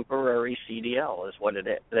a temporary CDL, is what it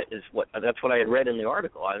is. That's what I had read in the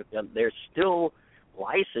article. They're still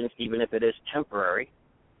licensed, even if it is temporary.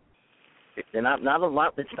 They're not a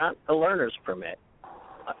lot. It's not a learner's permit.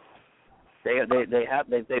 They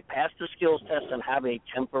passed the skills test and have a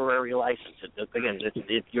temporary license. Again,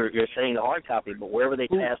 you're saying the hard copy, but wherever they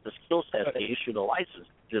pass the skills test, they issue the license.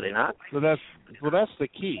 Do they not? So that's the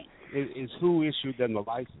key. Is who issued them the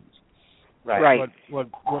license? Right. What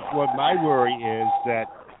my worry is that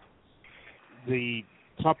the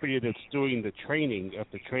company that's doing the training, if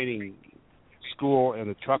the training school and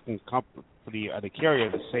the trucking company or the carrier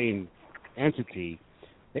are the same entity,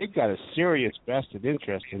 they've got a serious vested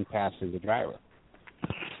interest in passing the driver,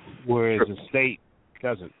 whereas the state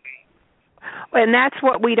doesn't. And that's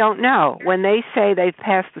what we don't know. When they say they've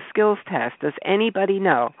passed the skills test, does anybody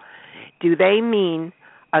know? Do they mean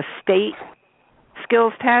a state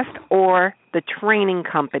skills test or the training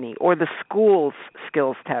company or the school's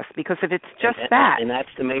skills test? Because if it's just that... And that's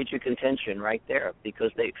the major contention right there,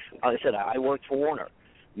 because like I said, I worked for Warner.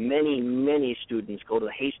 Many students go to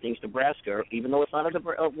Hastings, Nebraska, even though it's not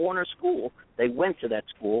a Warner school. They went to that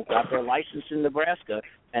school, got their license in Nebraska,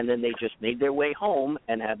 and then they just made their way home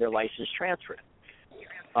and had their license transferred.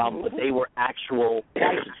 But they were actual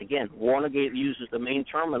license. Again, Warner uses the main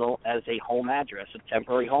terminal as a home address, a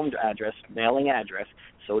temporary home address, mailing address.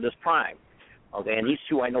 So does Prime. Okay, and these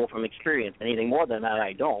two I know from experience. Anything more than that,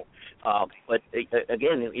 I don't. But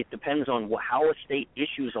again, it depends on how a state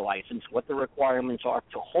issues a license, what the requirements are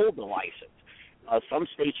to hold a license. Some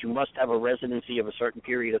states you must have a residency of a certain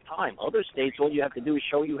period of time. Other states, all you have to do is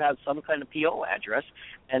show you have some kind of PO address,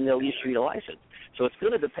 and they'll issue you a license. So it's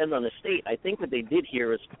going to depend on the state. I think what they did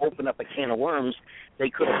here is open up a can of worms they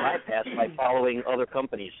could have bypassed by following other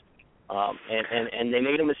companies. And they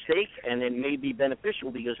made a mistake, and it may be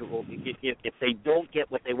beneficial because if they don't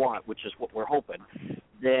get what they want, which is what we're hoping,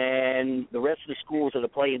 then the rest of the schools that are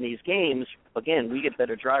playing these games, again, we get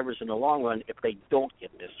better drivers in the long run if they don't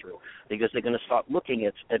get this through, because they're going to start looking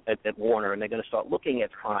at Warner, and they're going to start looking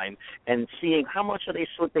at crime and seeing how much are they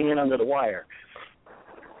slipping in under the wire.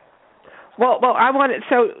 Well, I want it.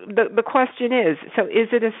 So the question is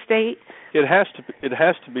it a state? It has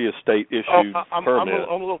to be a state issue permit.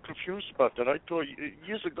 I'm a little confused about that. I thought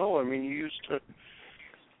years ago, I mean, you used to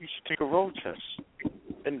take a road test,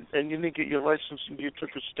 and you didn't get your license until you took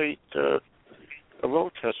a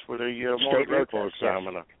road test with a motor vehicle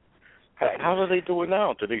examiner. Yes. How do they do it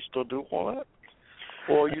now? Do they still do all that?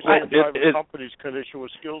 Or you say private companies can issue a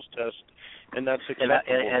skills test, and that's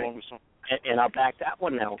acceptable? And I'll back that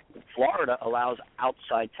one now. Florida allows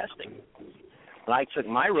outside testing. When I took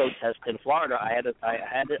my road test in Florida, I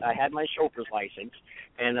had my chauffeur's license,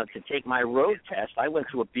 and to take my road test, I went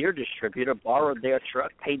to a beer distributor, borrowed their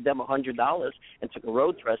truck, paid them $100, and took a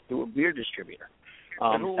road test through a beer distributor.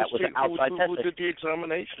 That was an outside testing. Who did the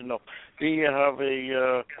examination, though? Do you have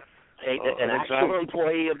an actual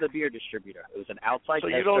employee of the beer distributor? It was an outside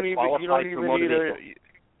tester qualified for motor vehicle.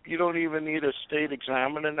 You don't even need a state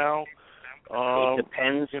examiner now? It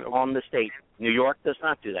depends on the state. New York does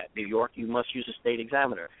not do that. New York, you must use a state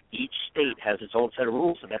examiner. Each state has its own set of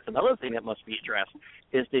rules, and that's another thing that must be addressed,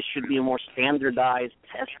 is there should be a more standardized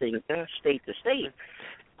testing state to state.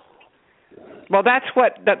 Well, that's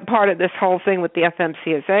what part of this whole thing with the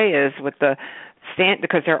FMCSA is, with the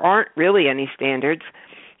because there aren't really any standards.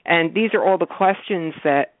 And these are all the questions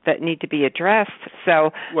that need to be addressed.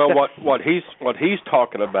 So, well, what he's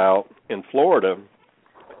talking about in Florida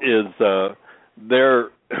is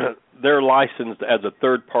they're licensed as a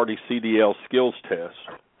third-party CDL skills test.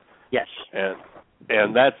 Yes.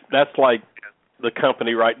 And that's like the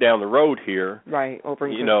company right down the road here. Right, over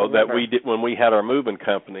in that we did when we had our moving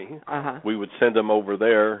company. We would send them over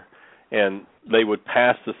there, and they would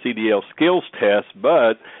pass the CDL skills test,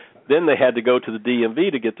 but then they had to go to the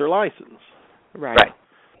DMV to get their license. Right.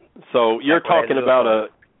 So you're talking about a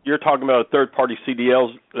third-party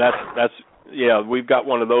CDLs. That's we've got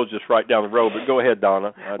one of those just right down the road. But go ahead,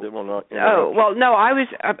 Donna. I didn't want to. Oh well, no, I was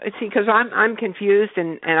because I'm confused,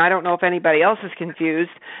 and I don't know if anybody else is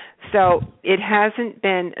confused. So it hasn't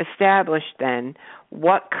been established then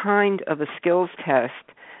what kind of a skills test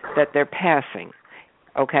that they're passing.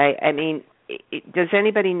 Okay, I mean, does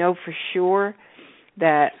anybody know for sure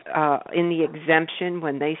that in the exemption,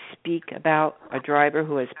 when they speak about a driver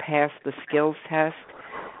who has passed the skills test,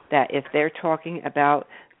 that if they're talking about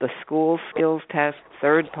the school skills test,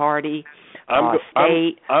 third party,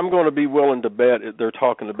 state, I'm going to be willing to bet they're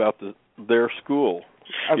talking about their school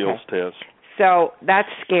skills test. So that's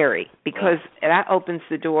scary because that opens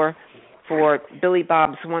the door for Billy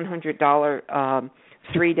Bob's $100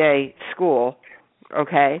 3-day school,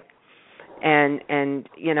 okay, and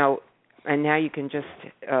and now you can just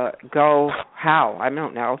go I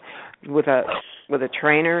don't know, with a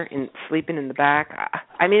trainer and sleeping in the back.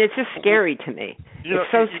 I mean, it's just scary to me.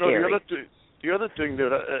 It's so scary. The other thing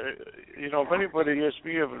that if anybody asked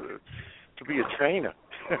me to be a trainer,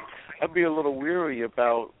 I'd be a little weary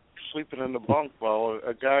about sleeping in the bunk while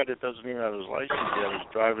a guy that doesn't even have his license yet is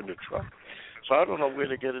driving the truck. So I don't know where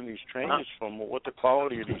they're getting these trainers from or what the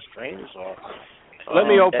quality of these trainers are. Let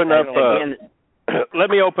me open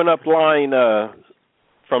up line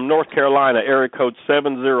from North Carolina, area code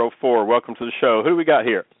 704. Welcome to the show. Who do we got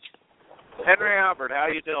here? Henry Albert. How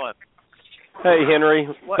you doing? Hey, Henry.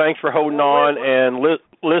 Thanks for holding on. And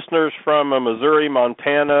listeners from Missouri,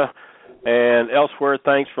 Montana, and elsewhere,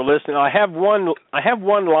 thanks for listening. I have one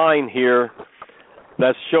line here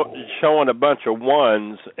that's showing a bunch of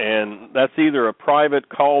ones, and that's either a private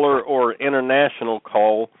caller or international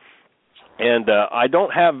call. And I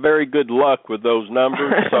don't have very good luck with those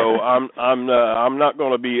numbers, so I'm not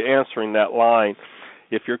going to be answering that line.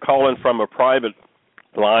 If you're calling from a private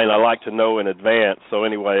line, I like to know in advance. So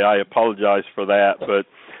anyway, I apologize for that. But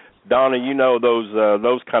Donna,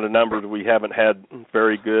 those kind of numbers we haven't had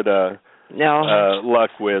very good luck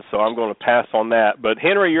with, so I'm going to pass on that. But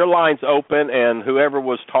Henry, your line's open, and whoever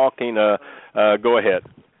was talking, go ahead.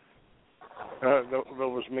 That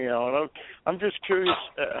was me, Alan. I'm just curious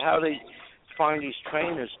how they find these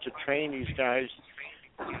trainers to train these guys.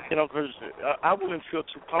 You know, because I wouldn't feel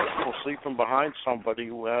too comfortable sleeping behind somebody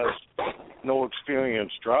who has no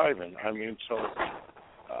experience driving. I mean, so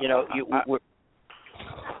we're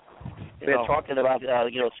talking about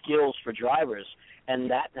skills for drivers,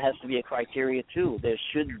 and that has to be a criteria too. There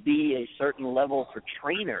should be a certain level for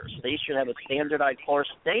trainers. They should have a standardized course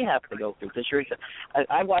they have to go through.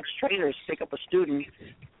 I watch trainers pick up a student,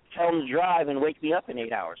 tell them to drive, and wake me up in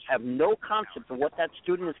 8 hours. Have no concept of what that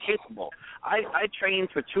student is capable. I trained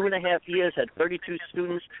for 2.5 years, had 32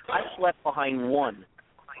 students. I slept behind one,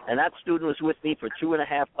 and that student was with me for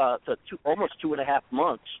almost 2.5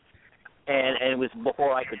 months. And it was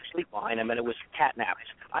before I could sleep behind him, and it was catnapped.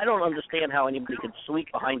 I don't understand how anybody could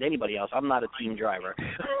sleep behind anybody else. I'm not a team driver.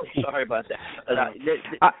 Sorry about that.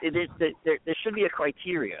 There should be a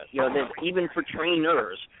criteria. That even for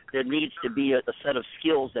trainers, there needs to be a set of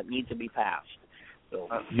skills that need to be passed. So.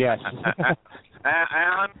 Yes.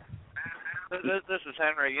 Alan, this is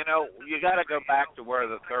Henry. You got to go back to where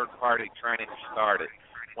the third-party training started.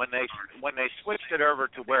 When they switched it over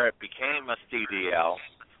to where it became a CDL,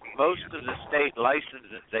 most of the state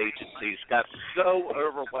licensing agencies got so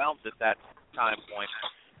overwhelmed at that time point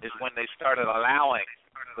is when they started allowing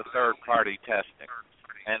the third-party testing.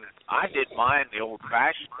 And I did mine the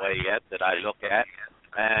old-fashioned way yet that I look at,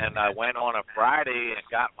 and I went on a Friday and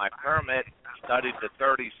got my permit, studied the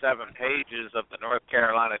 37 pages of the North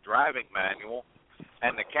Carolina driving manual,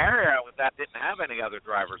 and the carrier I was at didn't have any other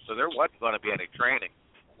drivers, so there wasn't going to be any training.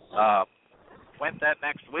 Went that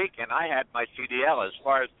next week, and I had my CDL. As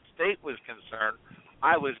far as the state was concerned,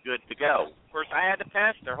 I was good to go. Of course, I had to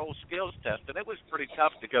pass their whole skills test, and it was pretty tough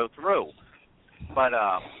to go through. But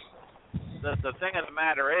the thing of the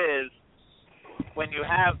matter is, when you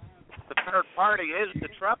have the third party is the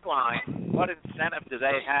truck line, what incentive do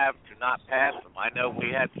they have to not pass them? I know we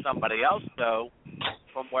had somebody else go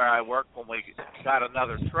from where I worked when we got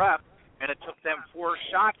another truck, and it took them 4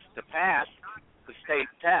 shots to pass the state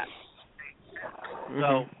test.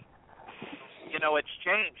 So, it's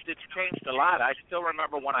changed. It's changed a lot. I still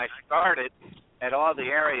remember when I started at all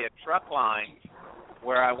the area truck lines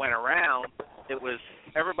where I went around, it was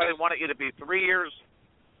everybody wanted you to be 3 years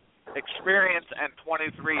experience and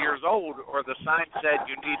 23 years old, or the sign said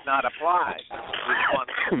you need not apply. We've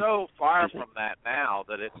gone so far from that now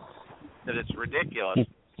that it's ridiculous.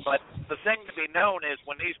 But the thing to be known is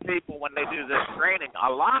when these people, when they do this training,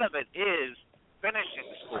 a lot of it is finishing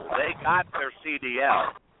school. They got their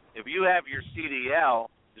CDL. If you have your CDL,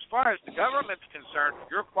 as far as the government's concerned,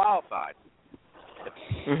 you're qualified.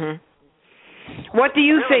 Mm-hmm. What do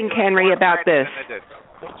you think, Henry, about this?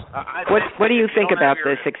 What do you think about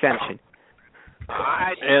this exemption?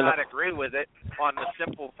 I do not agree with it on the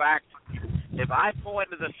simple fact, if I pull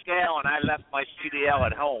into the scale and I left my CDL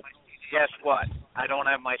at home, guess what? I don't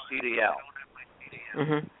have my CDL.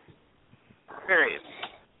 Mm-hmm. Period.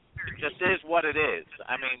 It just is what it is.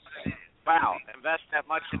 I mean, wow, invest that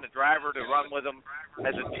much in the driver to run with them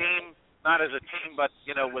as a team, not as a team, but,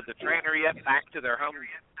 with the trainer yet back to their home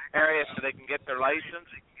area so they can get their license.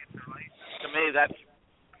 To me, that's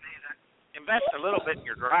invest a little bit in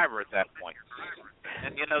your driver at that point.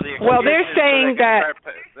 And, they're saying that...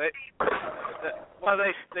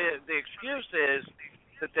 the excuse is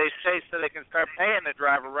that they say so they can start paying the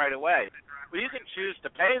driver right away. Well, you can choose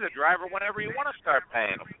to pay the driver whenever you want to start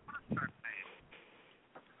paying them.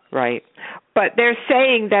 Right. But they're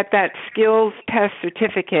saying that skills test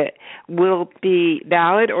certificate will be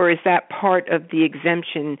valid, or is that part of the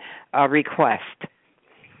exemption request?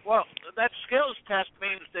 Well, that skills test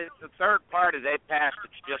means that the third party, they passed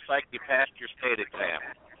it just like you passed your state exam.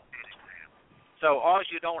 So all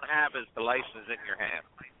you don't have is the license in your hand.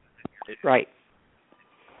 Right.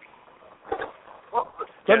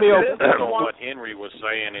 Let me open what Henry was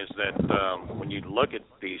saying is that when you look at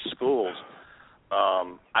these schools,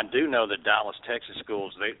 I do know that Dallas, Texas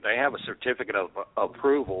schools, they have a certificate of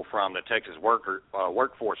approval from the Texas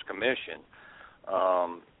Workforce Commission,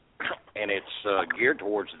 and it's geared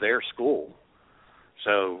towards their school.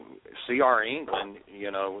 So CR England,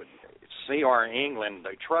 CR England,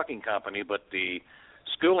 the trucking company, but the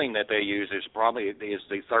schooling that they use is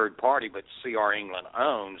the third party, but CR England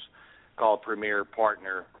owns, called Premier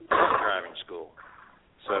Partner Driving School.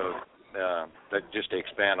 So that just to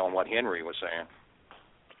expand on what Henry was saying.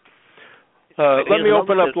 Let me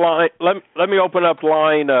open up line. Let me open up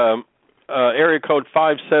line. Area code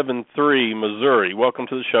 573, Missouri. Welcome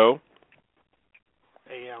to the show.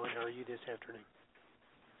 Hey, Alan, how are you this afternoon?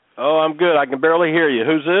 Oh, I'm good. I can barely hear you.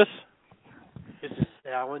 Who's this? This is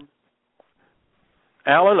Alan.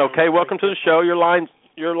 Alan, okay. Welcome to the show. Your line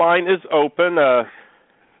is open.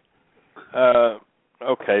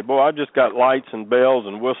 Okay, boy, I just got lights and bells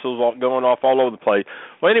and whistles all going off all over the place.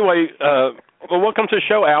 Well, anyway, welcome to the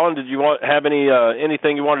show, Alan. Did you have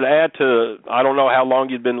anything you wanted to add to? I don't know how long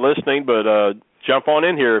you've been listening, but jump on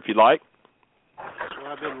in here if you'd like.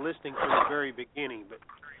 Well, I've been listening from the very beginning, but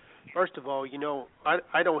first of all,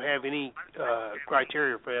 I don't have any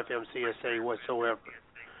criteria for FMCSA whatsoever.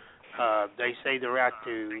 They say they're out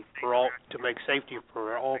to make safety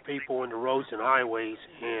for all people in the roads and highways,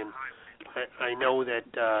 and I know that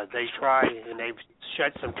they try and they've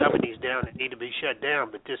shut some companies down that need to be shut down,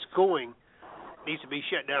 but this schooling needs to be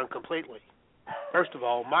shut down completely. First of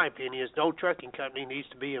all, my opinion is no trucking company needs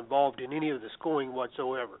to be involved in any of the schooling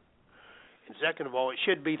whatsoever. And second of all, it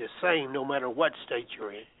should be the same no matter what state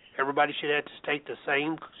you're in. Everybody should have to take the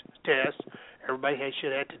same test. Everybody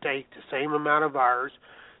should have to take the same amount of hours.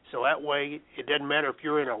 So that way, it doesn't matter if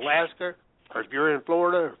you're in Alaska or if you're in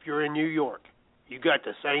Florida or if you're in New York. You got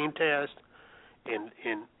the same test, and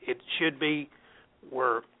it should be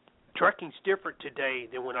where trucking's different today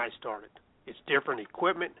than when I started. It's different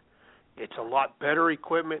equipment. It's a lot better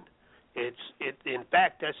equipment. In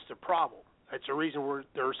fact, that's the problem. That's the reason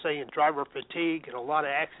they're saying driver fatigue and a lot of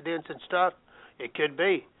accidents and stuff. It could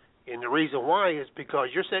be. And the reason why is because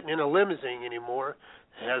you're sitting in a limousine anymore.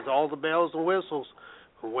 It has all the bells and whistles.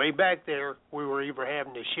 Way back there, we were either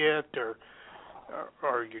having to shift or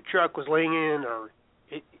your truck was leaning,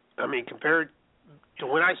 compared to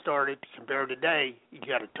when I started, compared to today, you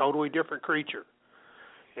got a totally different creature.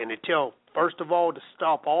 And first of all, to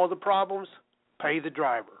stop all the problems, pay the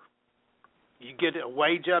driver. You get a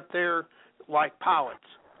wage up there like pilots.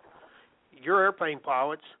 Your airplane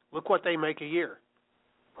pilots, look what they make a year.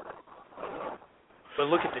 But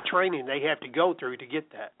look at the training they have to go through to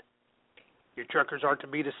get that. Your truckers aren't to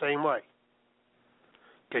be the same way.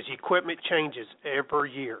 Because equipment changes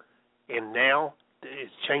every year. And now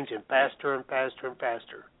it's changing faster and faster and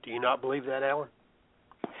faster. Do you not believe that, Alan?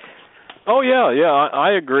 Oh yeah,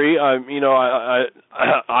 I agree. I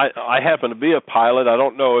happen to be a pilot. I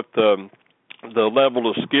don't know if the level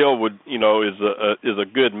of skill would is a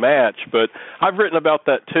good match, but I've written about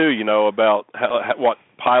that too. About what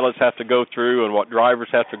pilots have to go through and what drivers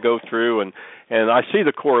have to go through, and I see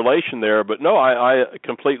the correlation there. But no, I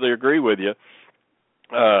completely agree with you.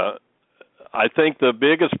 I think the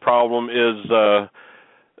biggest problem is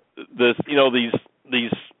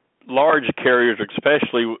these large carriers,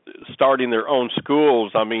 especially starting their own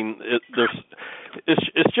schools. I mean,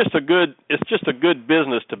 it's just a good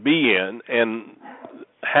business to be in, and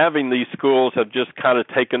having these schools have just kind of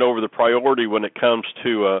taken over the priority when it comes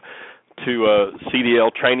to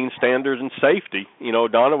CDL training standards and safety.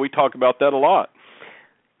 Donna, we talk about that a lot.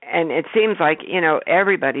 And it seems like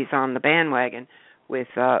everybody's on the bandwagon with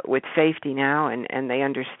safety now, and they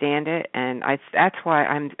understand it, and that's why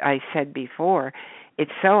I said before,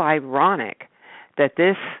 it's so ironic that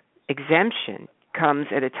this exemption comes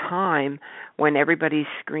at a time when everybody's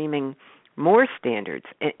screaming more standards.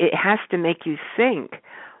 It has to make you think,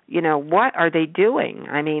 what are they doing?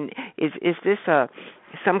 I mean, is this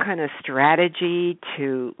some kind of strategy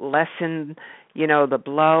to lessen, the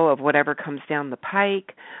blow of whatever comes down the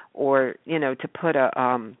pike, or, to put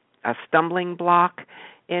a stumbling block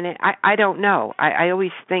in it? I don't know. I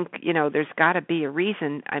always think, there's got to be a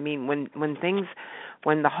reason. I mean, when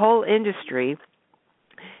the whole industry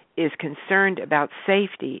is concerned about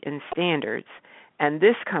safety and standards, and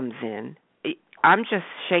this comes in, I'm just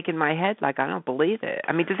shaking my head like I don't believe it.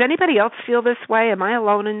 I mean, does anybody else feel this way? Am I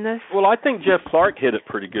alone in this? Well, I think Jeff Clark hit it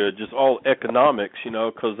pretty good, just all economics,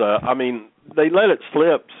 because, they let it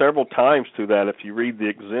slip several times through that. If you read the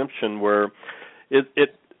exemption, where it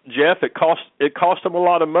cost them a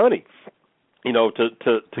lot of money, to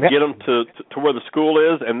get them to where the school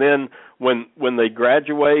is, and then when they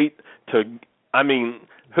graduate,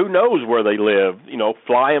 who knows where they live?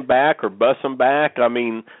 Fly them back or bus them back. I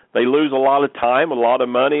mean, they lose a lot of time, a lot of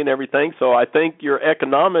money, and everything. So I think your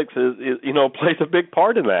economics is plays a big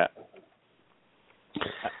part in that.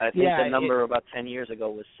 I think the number about 10 years ago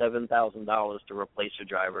was $7,000 to replace a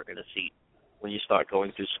driver in a seat. When you start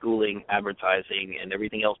going through schooling, advertising, and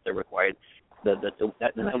everything else they're required, this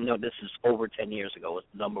is over 10 years ago.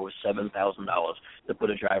 The number was $7,000 to put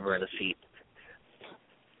a driver in a seat.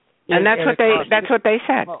 And that's what they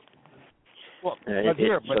said. Well, so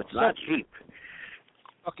it's not cheap.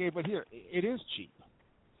 Okay, but here it is cheap.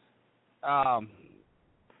 Now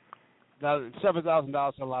 $7,000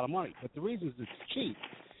 is a lot of money, but the reason it's cheap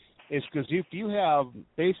is because if you have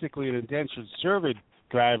basically an indentured servant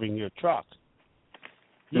driving your truck,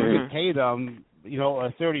 you can pay them, a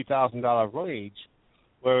 $30,000 wage,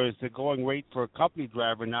 whereas the going rate for a company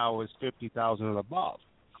driver now is $50,000 and above.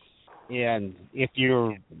 And if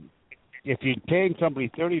you're paying somebody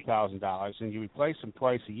 $30,000 and you replace them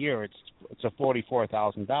twice a year, it's a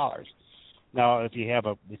 $44,000. Now, if you have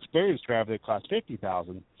an experienced driver that costs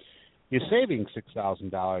 $50,000, you're saving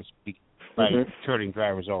 $6,000 by turning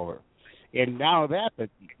drivers over. And now that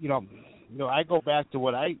I go back to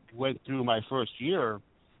what I went through my first year,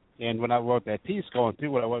 and when I wrote that piece going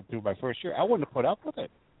through what I went through my first year, I wouldn't have put up with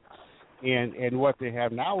it. And what they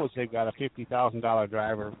have now is they've got a $50,000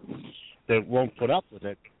 driver that won't put up with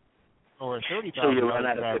it, or a $30,000 So you run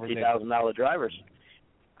out of driver $50,000 drivers.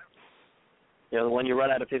 When you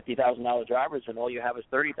run out of $50,000 drivers and all you have is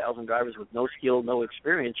 30,000 drivers with no skill, no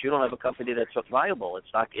experience, you don't have a company that's viable. It's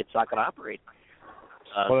not going to operate.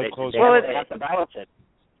 They have to balance it.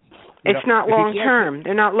 It's not long term.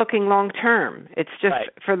 They're not looking long term. It's just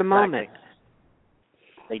for the moment.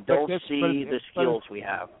 They don't see the skills we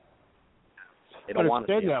have. They don't want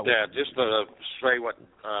to see it. Yeah, just to say what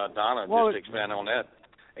Donna just expand on that.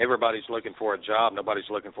 Everybody's looking for a job. Nobody's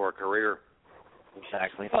looking for a career.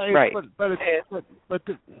 Exactly. Right. But when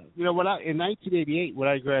in 1988, when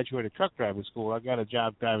I graduated truck driving school, I got a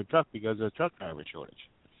job driving truck because of the truck driver shortage.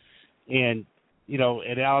 And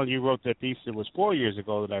and Alan, you wrote that piece that was 4 years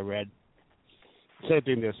ago that I read. Same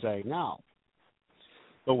thing they're saying now.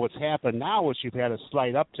 But what's happened now is you've had a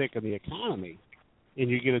slight uptick in the economy, and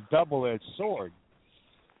you get a double-edged sword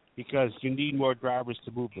because you need more drivers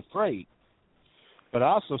to move the freight. But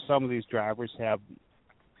also some of these drivers have,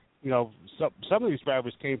 some of these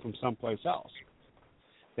drivers came from someplace else.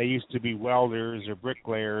 They used to be welders or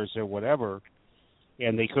bricklayers or whatever,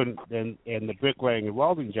 and they couldn't, and the bricklaying and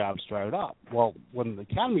welding jobs dried up. Well, when the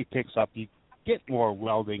economy picks up, you get more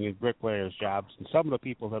welding and bricklayers jobs, and some of the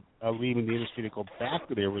people that are leaving the industry to go back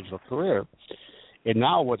to their original career. And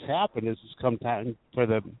now what's happened is it's come time for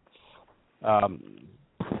the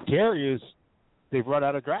carriers, they've run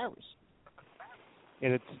out of drivers.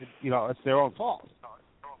 And it's their own fault.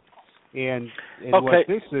 And what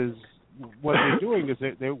this is, what they're doing is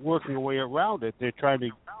they're working a way around it. They're trying to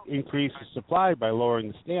increase the supply by lowering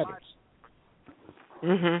the standards.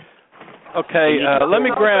 Okay, let me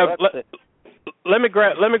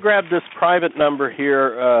grab this private number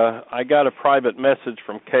here. I got a private message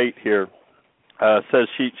from Kate here. Says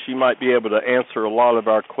she might be able to answer a lot of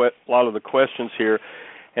the questions here.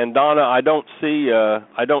 And Donna, I don't see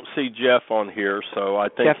Jeff on here, so I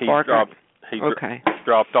think he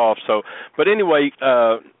dropped off. So, but anyway,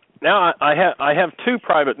 now I have two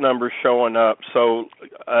private numbers showing up. So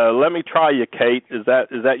let me try you, Kate. Is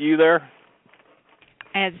that you there?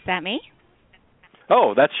 Is that me?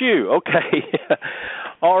 Oh, that's you. Okay.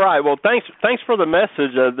 All right. Well, thanks for the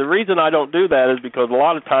message. The reason I don't do that is because a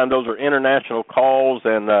lot of times those are international calls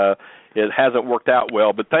and it hasn't worked out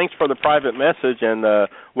well. But thanks for the private message and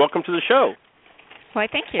welcome to the show. Why,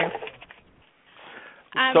 thank you.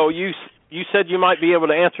 So you said you might be able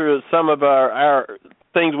to answer some of our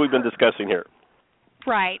things we've been discussing here.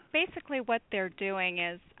 Right. Basically what they're doing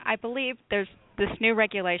is, I believe there's this new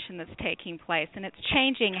regulation that's taking place, and it's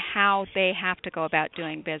changing how they have to go about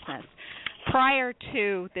doing business. Prior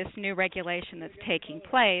to this new regulation that's taking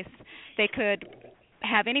place, they could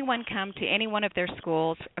have anyone come to any one of their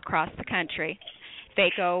schools across the country.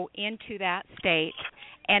 They go into that state,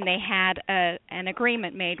 and they had an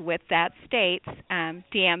agreement made with that state's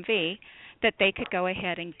DMV that they could go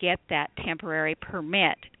ahead and get that temporary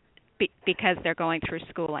permit because they're going through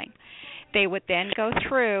schooling. They would then go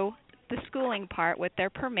through the schooling part with their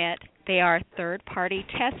permit. They are third-party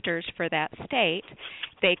testers for that state.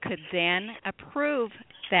 They could then approve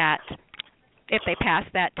that. If they pass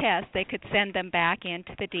that test, they could send them back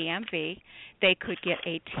into the DMV. They could get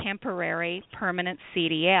a temporary permanent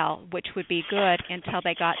CDL, which would be good until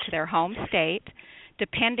they got to their home state.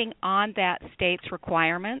 Depending on that state's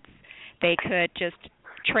requirements, they could just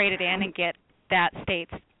trade it in and get that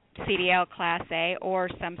state's CDL Class A, or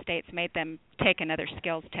some states made them take another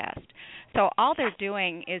skills test. So all they're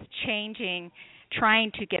doing is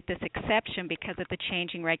trying to get this exception because of the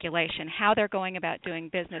changing regulation. How they're going about doing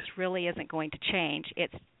business really isn't going to change.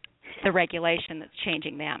 It's the regulation that's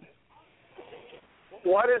changing them.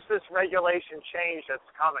 What is this regulation change that's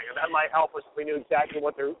coming? And that might help us if we knew exactly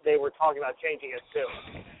what they were talking about changing it to.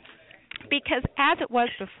 Because as it was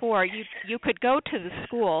before, you could go to the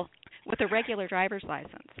school with a regular driver's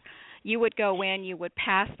license. You would go in, you would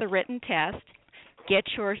pass the written test, get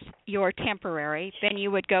your temporary, then you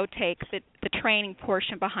would go take the training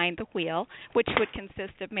portion behind the wheel, which would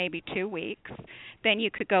consist of maybe 2 weeks. Then you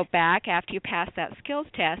could go back after you pass that skills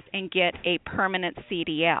test and get a permanent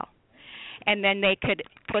CDL. And then they could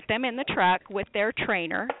put them in the truck with their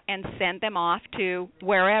trainer and send them off to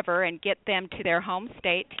wherever and get them to their home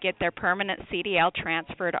state to get their permanent CDL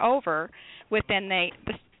transferred over within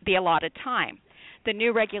the allotted time. The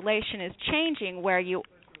new regulation is changing where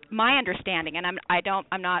my understanding, and I don't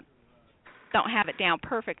have it down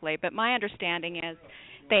perfectly, but my understanding is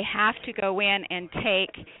they have to go in and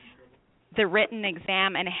take the written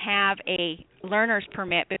exam and have a learner's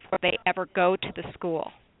permit before they ever go to the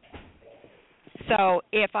school. So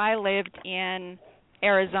if I lived in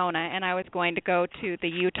Arizona and I was going to go to the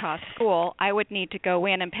Utah school, I would need to go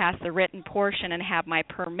in and pass the written portion and have my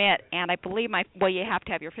permit, and I believe you have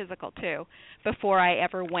to have your physical too, before I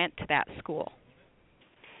ever went to that school.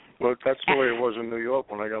 Well, that's the way it was in New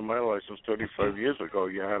York when I got my license 35 years ago.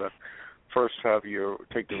 You had to first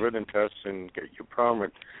take the written test and get your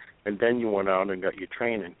permit, and then you went out and got your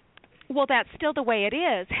training. Well, that's still the way it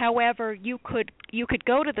is. However, you could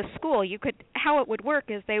go to the school. How it would work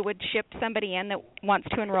is they would ship somebody in that wants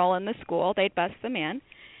to enroll in the school. They'd bus them in.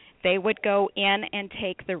 They would go in and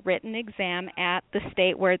take the written exam at the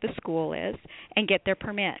state where the school is and get their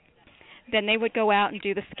permit. Then they would go out and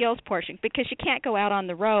do the skills portion, because you can't go out on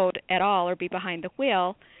the road at all or be behind the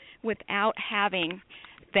wheel without having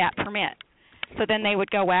that permit. So then they would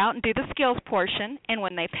go out and do the skills portion, and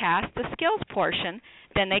when they passed the skills portion,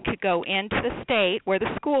 then they could go into the state where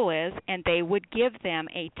the school is, and they would give them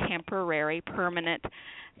a temporary permanent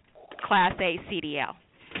Class A CDL.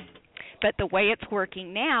 But the way it's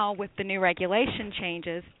working now with the new regulation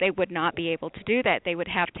changes, they would not be able to do that. They would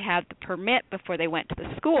have to have the permit before they went to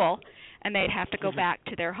the school, and they'd have to go back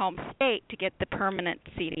to their home state to get the permanent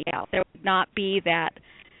CDL. There would not be that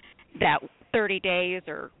 30 days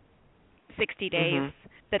or 60 days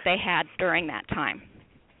that they had during that time.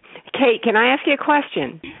 Kate, can I ask you a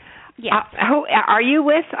question? Yes. Are you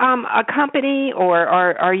with a company, or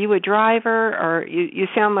are you a driver? Or you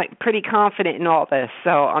sound like pretty confident in all this, so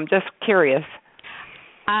I'm just curious.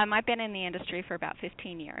 I've been in the industry for about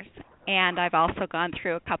 15 years, and I've also gone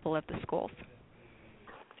through a couple of the schools.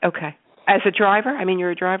 Okay. As a driver? I mean,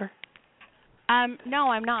 you're a driver?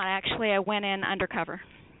 No, I'm not. Actually, I went in undercover.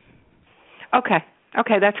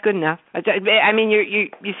 Okay, that's good enough. I mean,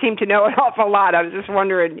 you seem to know an awful lot. I was just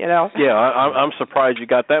wondering, you know. Yeah, I'm surprised you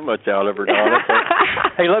got that much out of her, Donna.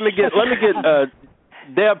 Hey, let me get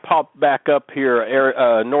Deb popped back up here,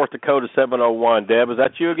 North Dakota 701. Deb, is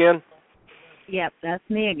that you again? Yep, that's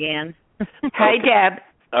me again. Hey, Deb.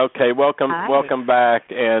 Okay, welcome back.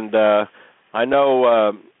 And I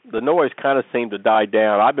know the noise kind of seemed to die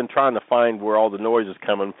down. I've been trying to find where all the noise is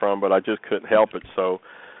coming from, but I just couldn't help it. So.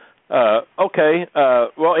 Okay.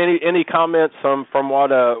 Well, any comments from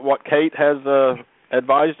what Kate has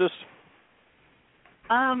advised us?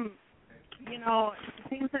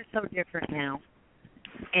 Things are so different now.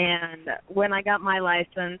 And when I got my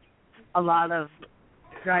license, a lot of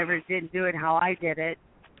drivers didn't do it how I did it.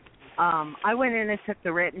 I went in and took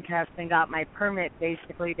the written test and got my permit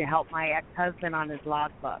basically to help my ex-husband on his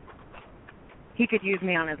logbook. He could use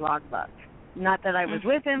me on his logbook. Not that I was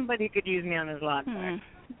with him, but he could use me on his logbook.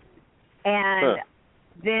 And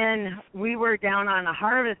then we were down on a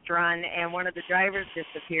harvest run, and one of the drivers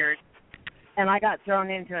disappeared, and I got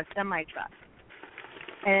thrown into a semi-truck.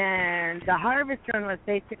 And the harvest run was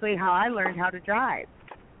basically how I learned how to drive.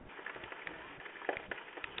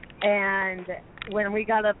 And when we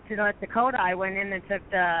got up to North Dakota, I went in and took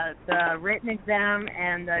the written exam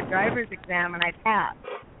and the driver's exam, and I passed.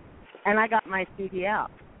 And I got my CDL.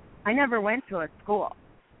 I never went to a school.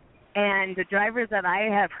 And the drivers that I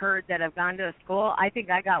have heard that have gone to a school, I think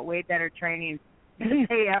I got way better training than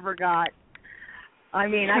they ever got. I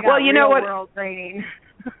mean, I got real-world training.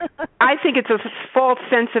 I think it's a false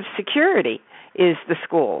sense of security is the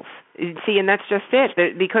schools. See, and that's just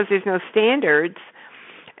it. Because there's no standards,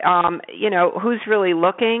 who's really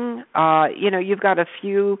looking? You've got a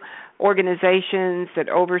few organizations that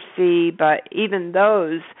oversee, but even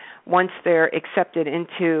those, once they're accepted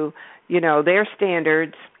into, their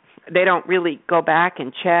standards, they don't really go back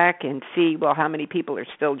and check and see, well, how many people are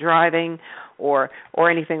still driving or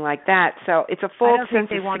anything like that. So it's a false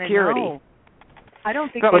sense of security. I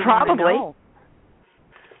don't think but they probably. Want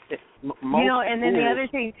to know. And then the other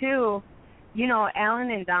thing, too,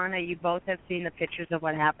 Alan and Donna, you both have seen the pictures of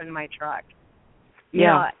what happened in my truck.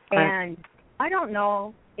 And I don't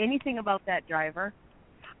know anything about that driver.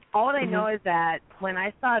 All I know is that when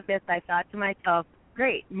I saw this, I thought to myself,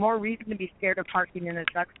 great, more reason to be scared of parking in a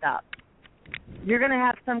truck stop. You're going to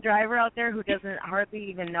have some driver out there who doesn't hardly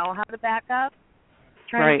even know how to back up,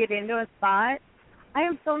 trying to get into a spot. I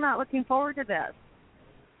am still not looking forward to this.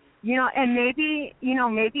 And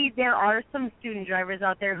maybe there are some student drivers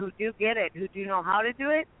out there who do get it, who do know how to do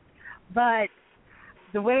it, but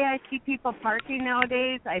the way I see people parking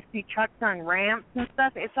nowadays, I see trucks on ramps and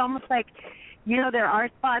stuff, it's almost like, there are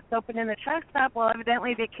spots open in the truck stop, well,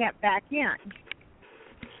 evidently they can't back in.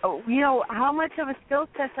 How much of a skill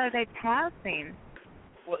test are they passing?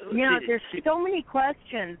 Well, there's so many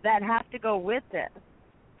questions that have to go with this.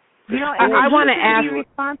 And I want to ask,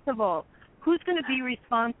 responsible. Who's going to be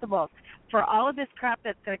responsible for all of this crap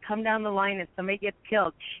that's going to come down the line and somebody gets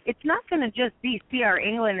killed? It's not going to just be CR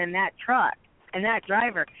England and that truck and that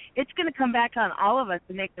driver. It's going to come back on all of us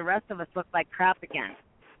and make the rest of us look like crap again.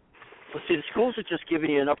 Well, see, the schools are just giving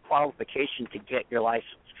you enough qualification to get your license.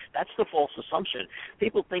 That's the false assumption.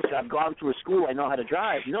 People think I've gone through a school, I know how to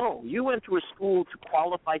drive. No, you went through a school to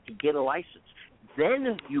qualify to get a license.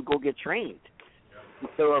 Then you go get trained.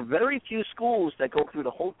 There are very few schools that go through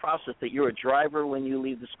the whole process that you're a driver when you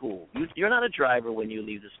leave the school. You're not a driver when you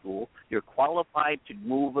leave the school. You're qualified to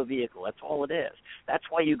move a vehicle. That's all it is. That's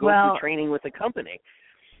why you go through training with the company.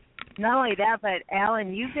 Not only that, but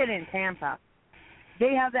Alan, you've been in Tampa.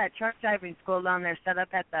 They have that truck driving school down there set up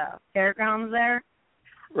at the fairgrounds there.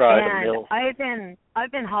 Right. And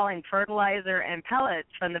I've been hauling fertilizer and pellets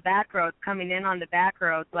from the back roads, coming in on the back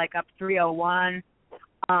roads, like up 301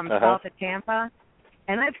 south of Tampa.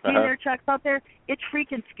 And I've seen their trucks out there. It's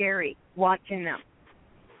freaking scary watching them.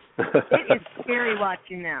 It is scary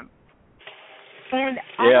watching them. And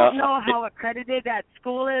I don't know how accredited that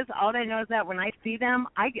school is. All I know is that when I see them,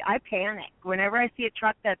 I panic. Whenever I see a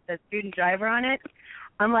truck that's a student driver on it,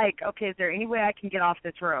 I'm like, okay, is there any way I can get off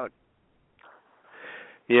this road?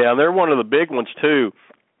 Yeah, they're one of the big ones too.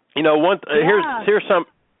 Here's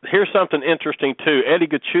something interesting too. Eddie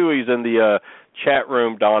Gachui's in the chat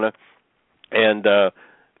room, Donna, and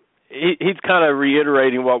he's kind of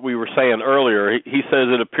reiterating what we were saying earlier. He says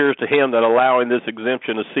it appears to him that allowing this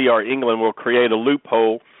exemption to CR England will create a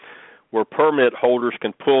loophole where permit holders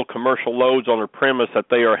can pull commercial loads on their premise that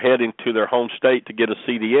they are heading to their home state to get a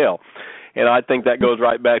CDL. And I think that goes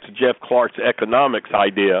right back to Jeff Clark's economics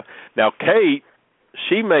idea. Now, Kate,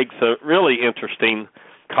 she makes a really interesting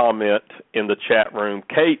comment in the chat room.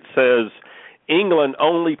 Kate says England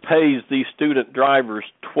only pays these student drivers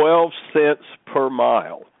 12 cents per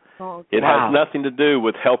mile. It has nothing to do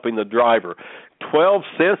with helping the driver. 12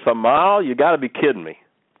 cents a mile? You got to be kidding me.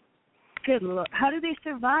 Good Lord. How do they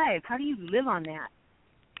survive? How do you live on that?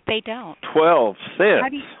 They don't. 12 cents.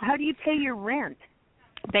 How do you pay your rent?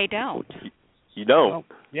 They don't. You don't? Well,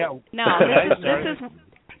 yeah. No,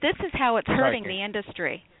 this is how it's hurting the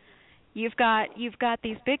industry. You've got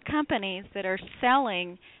these big companies that are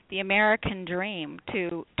selling the American dream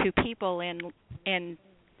to people in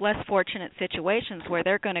less fortunate situations where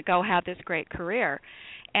they're going to go have this great career.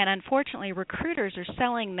 And unfortunately, recruiters are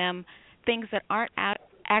selling them things that aren't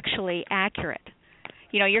actually accurate.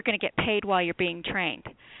 You're going to get paid while you're being trained.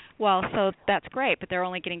 Well, so that's great, but they're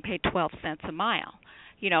only getting paid 12 cents a mile.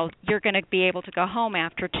 You're going to be able to go home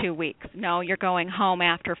after 2 weeks. No, you're going home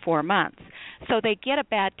after 4 months. So they get a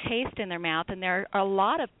bad taste in their mouth, and there are a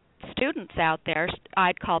lot of students out there,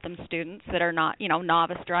 I'd call them students, that are not,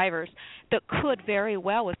 novice drivers, that could very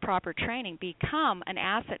well, with proper training, become an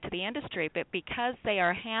asset to the industry. But because they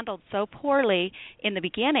are handled so poorly in the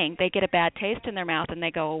beginning, they get a bad taste in their mouth and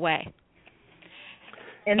they go away.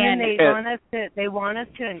 And then they want us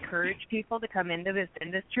to encourage people to come into this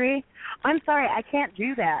industry. I'm sorry, I can't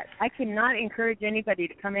do that. I cannot encourage anybody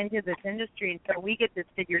to come into this industry until we get this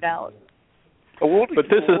figured out. All these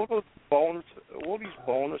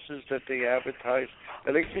bonuses that they advertise,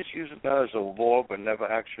 are they just using that as a law but never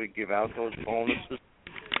actually give out those bonuses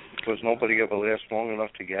because nobody ever lasts long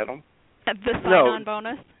enough to get them? The sign-on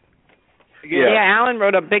bonus? Yeah, Alan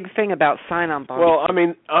wrote a big thing about sign-on bonus. Well, I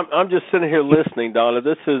mean, I'm just sitting here listening, Donna.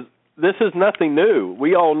 This is nothing new.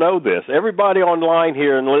 We all know this. Everybody online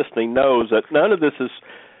here and listening knows that none of this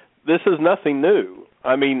is nothing new.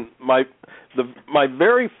 I mean, my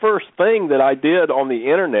very first thing that I did on the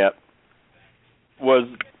internet was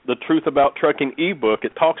the Truth About Trucking ebook.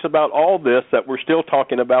 It talks about all this that we're still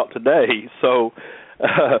talking about today. So,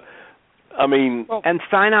 I mean... And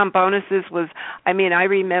sign-on bonuses was, I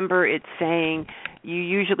remember it saying you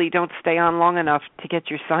usually don't stay on long enough to get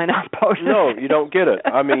your sign-on bonus. No, you don't get it.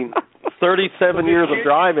 37 years of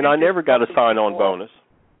driving, I never got a sign-on bonus.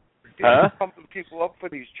 They're pumping people up for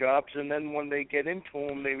these jobs, and then when they get into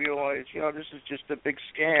them, they realize, this is just a big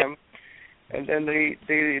scam, and then they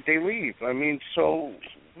leave. So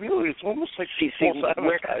really, it's almost like false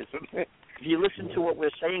advertising. If you listen to what we're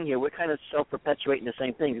saying here, we're kind of self-perpetuating the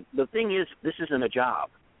same thing. The thing is, this isn't a job.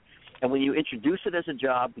 And when you introduce it as a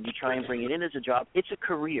job, when you try and bring it in as a job, it's a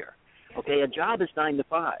career. Okay, a job is 9 to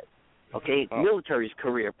 5. Okay, military's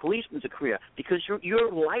career, policeman's a career, because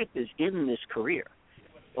your life is in this career.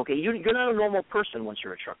 Okay, you're not a normal person once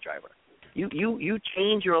you're a truck driver. You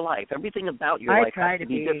change your life. Everything about your life has to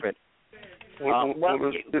be different.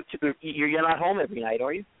 You're not home every night,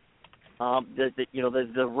 are you?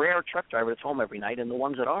 The rare truck driver that's home every night, and the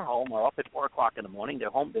ones that are home are up at 4 o'clock in the morning. They're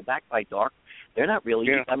home. They're back by dark. They're not really.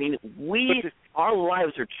 Yeah. I mean, our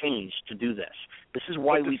lives are changed to do this. This is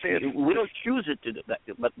why we don't choose it to do that,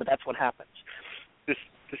 but that's what happens. The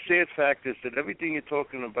sad fact is that everything you're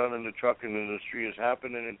talking about in the trucking industry is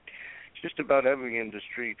happening in just about every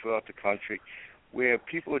industry throughout the country, where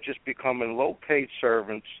people are just becoming low-paid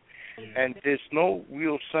servants, and there's no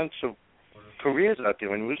real sense of careers out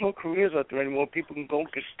there anymore. There's no careers out there anymore. People can go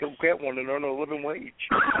get one and earn a living wage.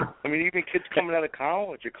 I mean, even kids coming out of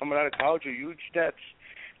college with huge debts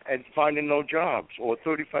and finding no jobs, or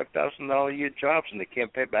 $35,000 a year jobs, and they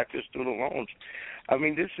can't pay back their student loans. I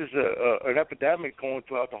mean, this is an epidemic going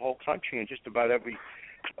throughout the whole country in just about every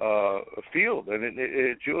field, and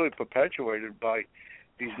it's really perpetuated by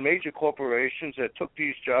these major corporations that took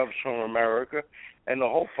these jobs from America, and the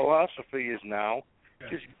whole philosophy is now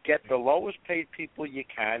just get the lowest paid people you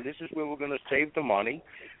can. This is where we're going to save the money.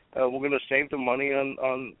 We're going to save the money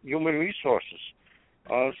on human resources.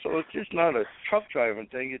 So it's just not a truck driving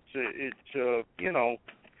thing. It's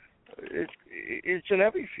in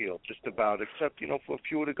every field just about, except for a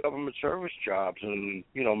few of the government service jobs and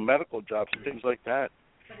medical jobs and things like that.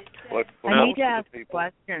 But I need to ask a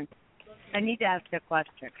question.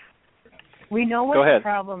 We know what the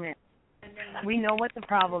problem is.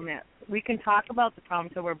 We can talk about the problem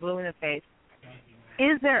till we're blue in the face.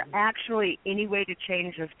 Is there actually any way to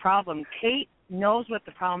change this problem? Kate knows what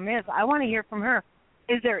the problem is. I want to hear from her.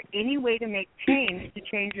 Is there any way to make change to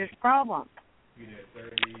change this problem?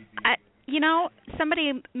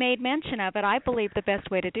 Somebody made mention of it. I believe the best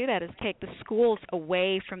way to do that is take the schools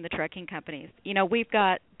away from the trucking companies. We've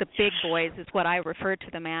got the big boys, is what I refer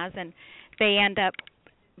to them as, and they end up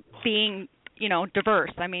being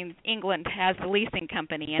diverse. I mean, England has the leasing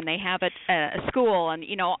company, and they have a school, and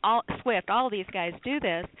Swift. All of these guys do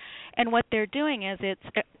this, and what they're doing is it's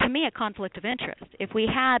to me a conflict of interest. If we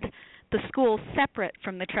had the school separate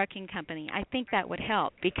from the trucking company, I think that would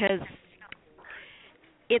help, because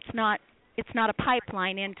it's not a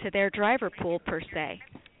pipeline into their driver pool per se.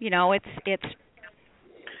 It's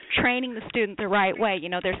training the student the right way.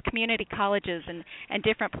 There's community colleges and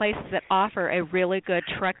different places that offer a really good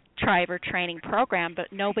truck driver training program,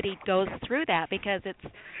 but nobody goes through that because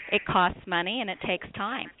it costs money and it takes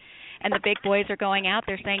time. And the big boys are going out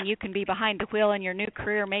there saying you can be behind the wheel in your new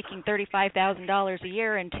career making $35,000 a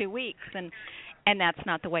year in 2 weeks, and that's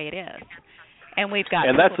not the way it is. And we've got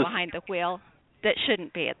people behind the wheel that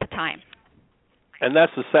shouldn't be at the time. And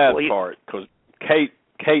that's the sad part, because Kate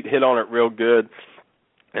hit on it real good.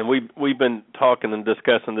 And we've been talking and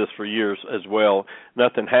discussing this for years as well.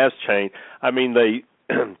 Nothing has changed. I mean, they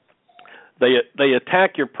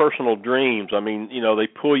attack your personal dreams. I mean, they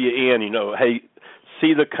pull you in. Hey,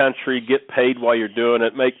 see the country, get paid while you're doing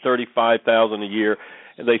it, make $35,000 a year,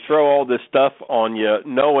 and they throw all this stuff on you,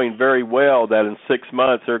 knowing very well that in 6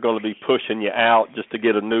 months they're going to be pushing you out just to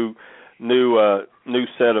get a new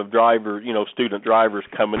set of student drivers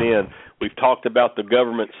coming in. We've talked about the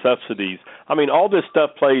government subsidies. I mean, all this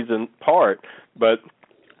stuff plays in part, but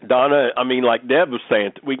Donna, I mean, like Deb was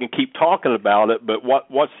saying, we can keep talking about it, but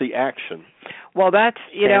what's the action? Well, that's,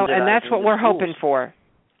 and that's what we're hoping for.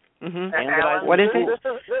 Mm-hmm. What is it?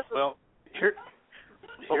 Well,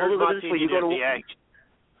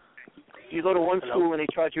 you go to one school and they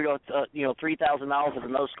charge you, $3,000, and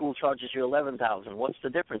another school charges you $11,000. What's the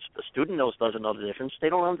difference? The student doesn't know the difference. They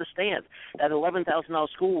don't understand. That $11,000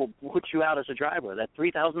 school will put you out as a driver. That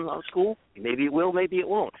 $3,000 school, maybe it will, maybe it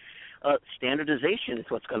won't. Standardization is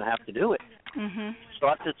what's going to have to do it. Mm-hmm.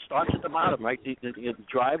 Starts at the bottom, right? The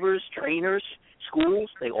drivers, trainers, schools,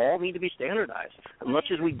 they all need to be standardized. As much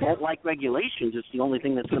as we don't like regulations, it's the only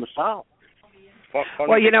thing that's going to solve.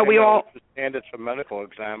 Well, we all the standards for medical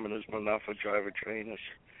examiners were not for driver trainers.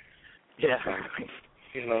 Yeah.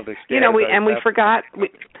 We forgot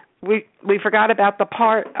we forgot about the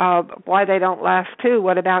part of why they don't last too.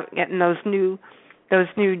 What about getting those new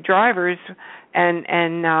drivers and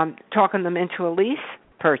talking them into a lease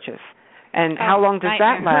purchase? And how long does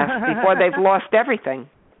that last before they've lost everything?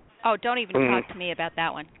 Oh, don't even talk to me about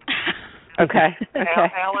that one. Okay.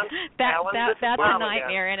 Alan, that's a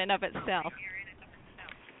nightmare in and of itself.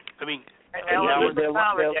 I mean, they're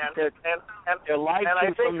lied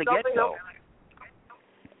to from the get-go.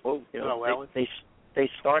 Well, they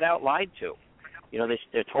start out lied to. You know,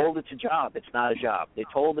 they're told it's a job. It's not a job. They're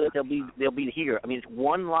told that they'll be here. I mean, it's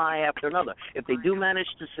one lie after another. If they do manage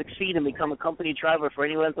to succeed and become a company driver for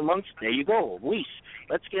any length of months, there you go, lease.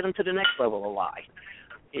 Let's get them to the next level of lie.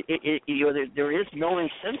 There is no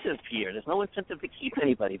incentive here. There's no incentive to keep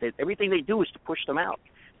anybody. Everything they do is to push them out.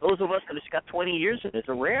 Those of us that have got 20 years in it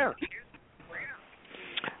are rare.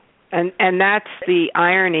 And that's the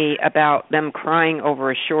irony about them crying over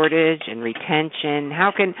a shortage and retention.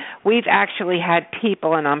 We've actually had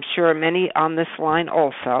people, and I'm sure many on this line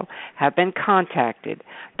also, have been contacted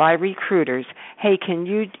by recruiters. Hey, can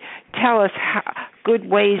you tell us good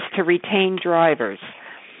ways to retain drivers?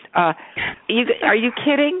 Are you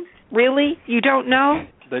kidding? Really? You don't know?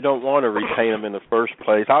 They don't want to retain them in the first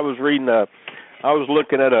place. I was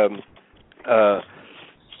looking at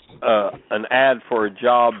an ad for a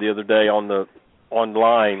job the other day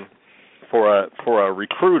online for a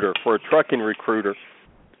recruiter, for a trucking recruiter,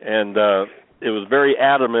 and it was very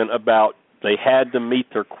adamant about they had to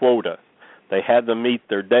meet their quota. They had to meet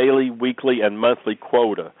their daily, weekly, and monthly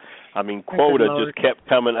quota. I mean, quota just kept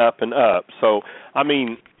coming up and up. So, I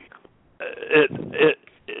mean,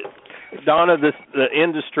 Donna, the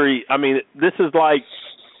industry. I mean, this is like.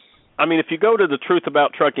 I mean, if you go to the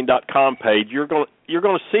truthabouttrucking.com page, you're going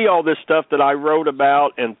to see all this stuff that I wrote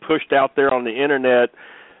about and pushed out there on the internet,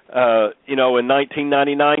 in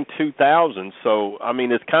 1999, 2000. So, I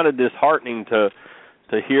mean, it's kind of disheartening to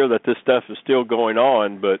hear that this stuff is still going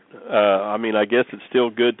on. But I mean, I guess it's still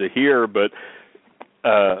good to hear. But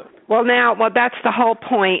well, that's the whole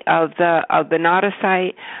point of the NADA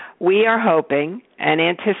site. We are hoping and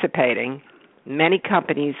anticipating many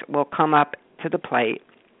companies will come up to the plate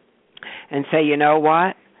and say, you know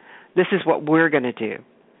what, this is what we're going to do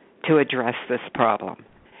to address this problem.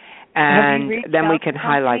 And then we can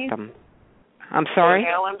highlight them. I'm sorry?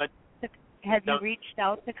 Have you reached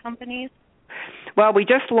out to companies? Well, we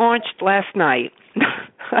just launched last night.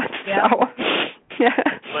 So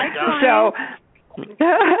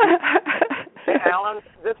Alan,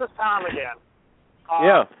 this is Tom again.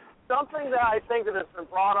 Something that I think that has been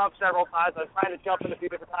brought up several times, I've tried to jump in a few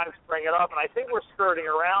different times to bring it up, and I think we're skirting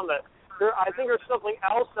around it. I think there's something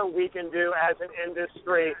else that we can do as an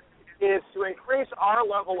industry is to increase our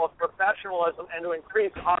level of professionalism and to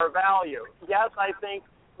increase our value. Yes, I think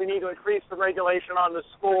we need to increase the regulation on the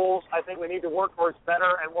schools. I think we need to work towards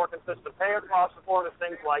better and more consistent pay across the board and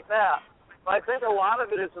things like that. But I think a lot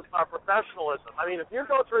of it is our professionalism. I mean, if you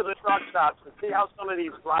go through the truck stops and see how some of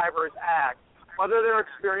these drivers act, whether they're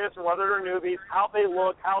experienced or whether they're newbies, how they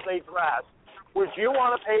look, how they dress, would you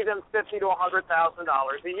want to pay them $50,000 to $100,000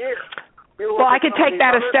 a year? Well, I could take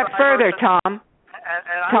that a step further, Tom.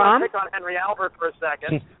 And I'm going to pick on Henry Albert for a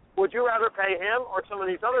second. Would you rather pay him or some of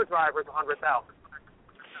these other drivers $100,000?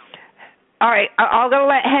 All right, I'll go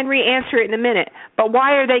let Henry answer it in a minute. But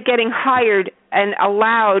why are they getting hired and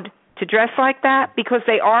allowed to dress like that? Because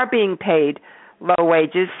they are being paid low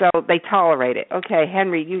wages, so they tolerate it. Okay,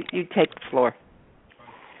 Henry, you take the floor.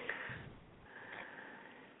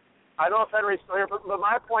 I don't know if Henry's still here, but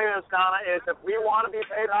my point is, Donna, is if we want to be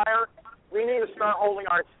paid higher, we need to start holding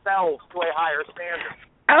ourselves to a higher standard.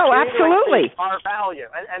 Oh, absolutely. Our value,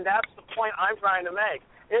 and that's the point I'm trying to make.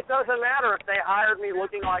 It doesn't matter if they hired me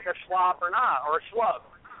looking like a schlop or not, or a schlub.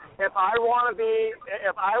 If I want to be a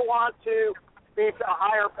higher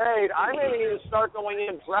paid, I may need to start going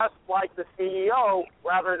in dressed like the CEO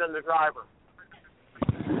rather than the driver.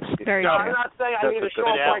 I'm not saying I need to show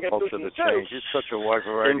up like a Gucci suit. It's such a wide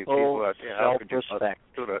variety of people out there. How could you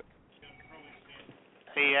do that?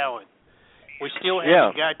 Hey, Alan, we still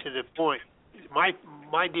haven't got to the point. My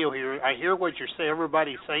deal here, I hear what you're saying,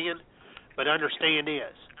 everybody's saying, but understand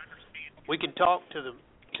this. We can talk till the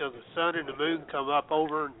sun and the moon come up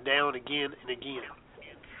over and down again and again,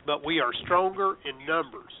 but we are stronger in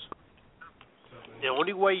numbers. The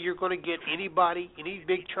only way you're going to get anybody, any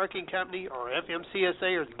big trucking company or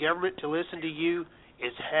FMCSA or the government to listen to you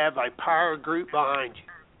is have a power group behind you.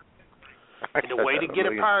 And the way to get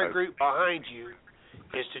a power group behind you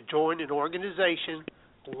is to join an organization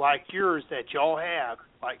like yours that y'all have,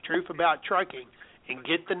 like Truth About Trucking, and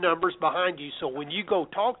get the numbers behind you. So when you go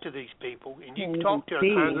talk to these people and you talk to a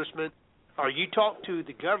congressman or you talk to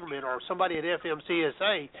the government or somebody at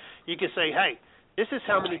FMCSA, you can say, hey, this is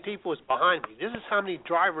how many people is behind me. This is how many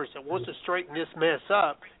drivers that wants to straighten this mess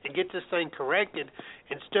up and get this thing corrected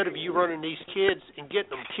instead of you running these kids and getting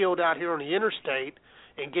them killed out here on the interstate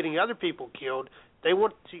and getting other people killed. They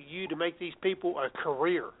want you to make these people a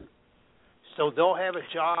career. So they'll have a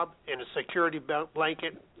job and a security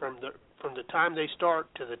blanket from the time they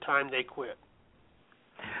start to the time they quit.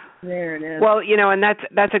 There it is. Well, and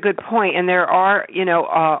that's a good point. And there are,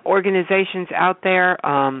 organizations out there.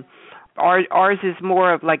 Ours is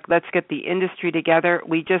more of like, let's get the industry together.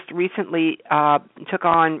 We just recently took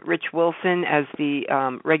on Rich Wilson as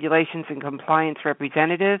the regulations and compliance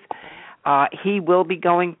representative. He will be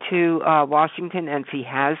going to Washington, as he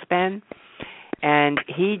has been. And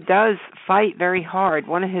he does fight very hard.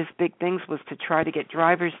 One of his big things was to try to get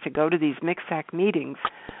drivers to go to these MCSAC meetings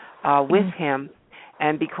with him.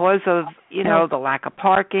 And because of, the lack of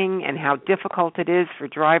parking and how difficult it is for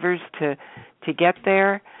drivers to get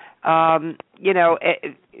there,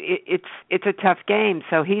 it's a tough game.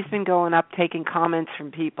 So he's been going up, taking comments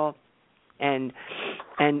from people. And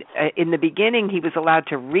in the beginning, he was allowed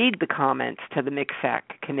to read the comments to the MCSAC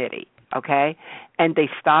committee, okay? And they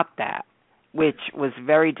stopped that, which was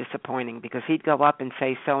very disappointing because he'd go up and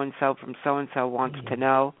say so-and-so from so-and-so wants to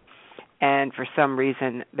know. And for some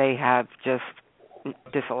reason, they have just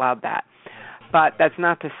disallowed that. But that's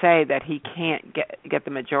not to say that he can't get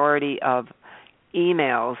the majority of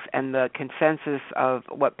emails and the consensus of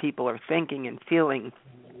what people are thinking and feeling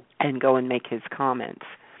and go and make his comments.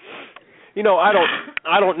 I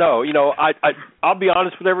don't know. I'll be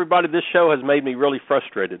honest with everybody. This show has made me really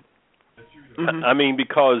frustrated. Mm-hmm. I mean,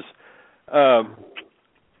 because, and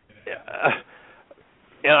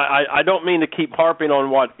I don't mean to keep harping on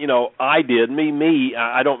what I did. Me.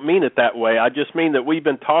 I don't mean it that way. I just mean that we've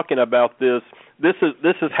been talking about this. This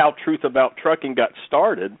is how Truth About Trucking got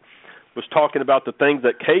started. Was talking about the things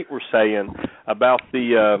that Kate was saying about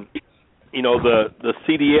the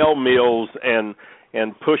CDL mills and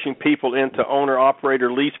pushing people into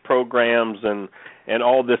owner-operator lease programs and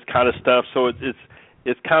all this kind of stuff. So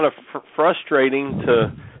it's kind of frustrating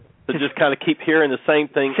to just kind of keep hearing the same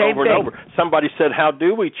thing over and over. Somebody said, "How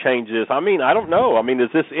do we change this?" I mean, I don't know. I mean,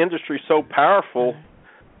 is this industry so powerful?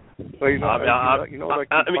 Well,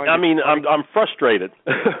 I'm frustrated.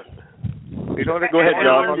 Go ahead,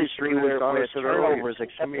 John. Industry where turnover is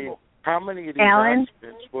acceptable. How many of these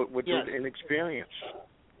accidents would do inexperience?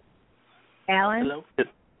 Alan? Hello?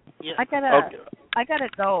 Yeah. I gotta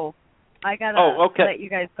go. I gotta let you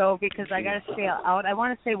guys go because I gotta stay out. I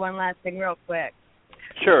want to say one last thing real quick.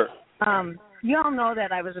 Sure. You all know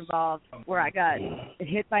that I was involved where I got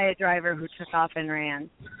hit by a driver who took off and ran,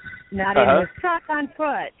 not in his truck, on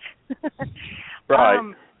foot. Right.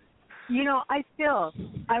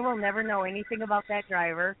 I will never know anything about that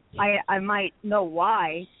driver. I might know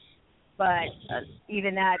why, but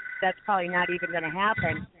even that's probably not even going to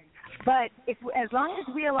happen. But as long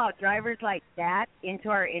as we allow drivers like that into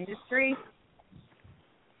our industry,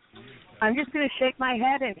 I'm just going to shake my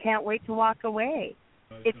head and can't wait to walk away.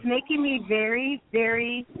 It's making me very,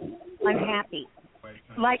 very unhappy.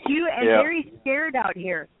 Like you, and very scared out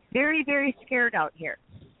here. Very, very scared out here.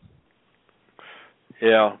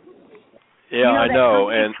 Yeah. Yeah, I know.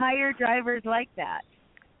 And hire drivers like that.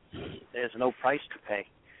 There's no price to pay.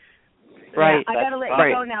 Right. I got to let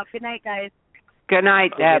you go now. Good night, guys. Good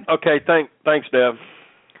night, Deb. Okay, thanks, Deb.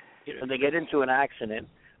 When they get into an accident,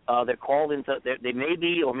 they're called into. They may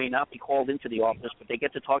be or may not be called into the office, but they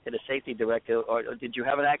get to talk to the safety director. Or did you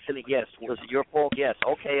have an accident? Yes. Was it your fault? Yes.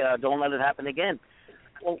 Okay. Don't let it happen again.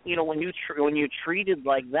 Well, when you're treated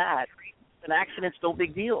like that, an accident's no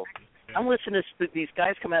big deal. I'm listening to these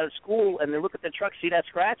guys come out of school and they look at the truck, see that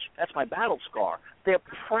scratch? That's my battle scar. They're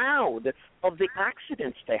proud of the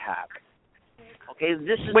accidents they have. Okay,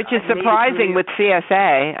 which is surprising with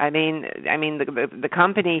CSA. I mean, the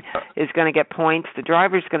company is going to get points, the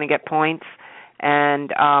driver's going to get points,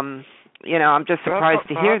 and I'm just surprised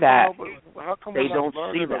to hear that. How come they don't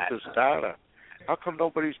see that? This data? How come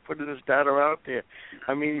nobody's putting this data out there?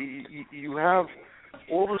 I mean, you have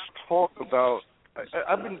all this talk about.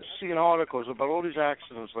 I've been seeing articles about all these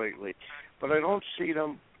accidents lately, but I don't see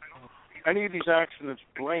them. Any of these accidents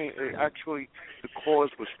actually the cause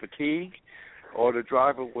was fatigue, or the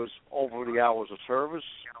driver was over the hours of service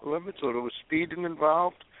limits, or there was speeding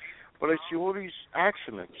involved. But I see all these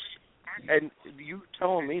accidents, and you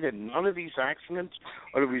telling me that none of these accidents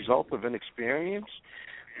are the result of inexperience?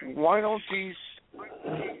 Why don't these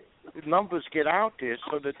numbers get out there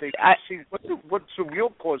so that they can see what's the real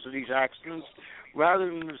cause of these accidents, rather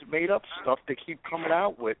than this made-up stuff they keep coming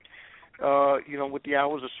out with, with the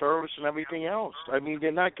hours of service and everything else? I mean,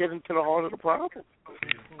 they're not getting to the heart of the problem.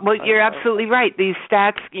 Well, you're absolutely right. These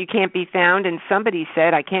stats, you can't be found, and somebody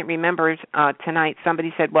said, I can't remember tonight,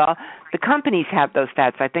 somebody said, well, the companies have those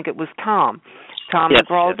stats. I think it was Tom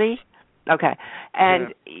McGraldy. Yes. Okay.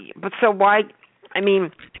 And but so why, I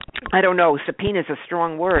mean, I don't know, subpoena is a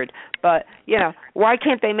strong word, but, why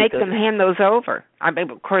can't they make them hand those over? I mean,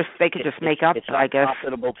 of course, they could just make up, I guess. It's not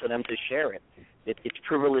profitable to them to share it. It's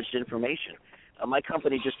privileged information. My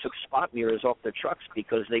company just took spot mirrors off their trucks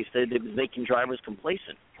because they said it was making drivers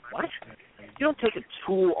complacent. What? You don't take a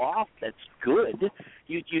tool off that's good.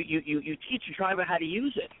 You teach a driver how to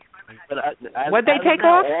use it. But what'd they take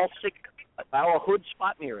off? All our hood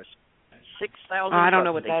spot mirrors. 6,000. I don't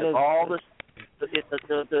know what that is. All this.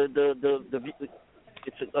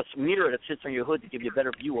 It's a mirror that sits on your hood to give you a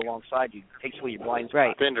better view alongside you. Takes away your blind spot.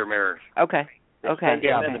 Right. Fender mirrors. Okay. Yeah,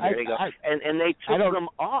 there you go. And they took them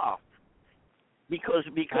off because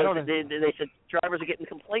they said drivers are getting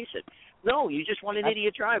complacent. No, you just want an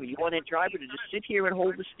idiot driver. You want a driver to just sit here and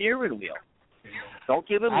hold the steering wheel. Don't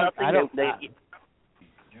give him nothing.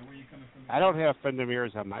 I don't have fender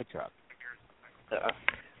mirrors on my truck.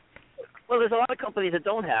 Well, there's a lot of companies that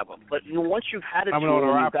don't have them, but once you've had it, I'm an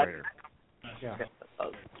owner operator.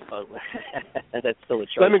 That's still a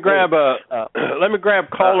choice. Let me grab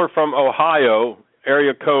caller from Ohio,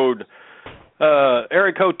 area code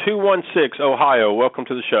 216, Ohio. Welcome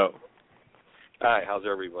to the show. Hi, how's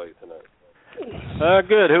everybody tonight?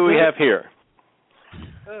 Good. Who we have here?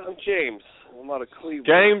 I'm James. I'm out of Cleveland.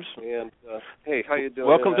 James. And hey, how you doing?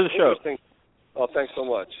 Welcome to the show. Oh, thanks so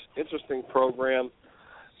much. Interesting program.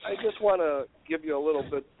 I just want to give you a little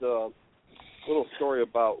story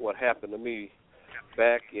about what happened to me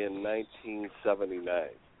back in 1979.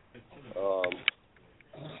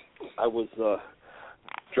 I was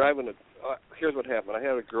driving here's what happened. I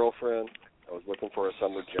had a girlfriend. I was looking for a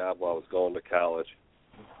summer job while I was going to college.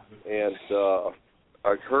 And a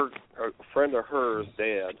friend of hers,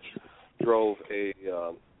 dad, drove a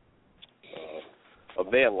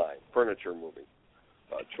van line, furniture moving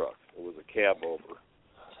truck. It was a cab over.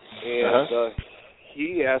 And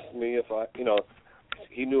he asked me if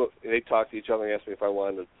he knew they talked to each other and asked me if I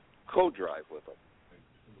wanted to co-drive with him.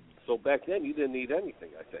 So back then you didn't need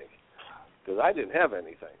anything, I think, because I didn't have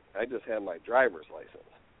anything. I just had my driver's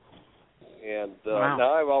license. And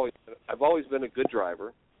now I've always been a good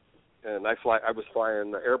driver, and I was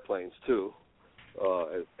flying airplanes too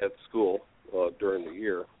at school during the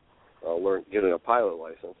year, getting a pilot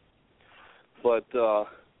license. But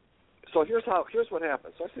so here's what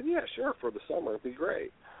happened. So I said, yeah, sure, for the summer it'd be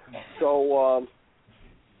great. So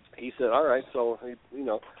he said, all right. So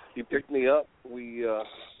he picked me up. We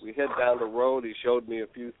head down the road. He showed me a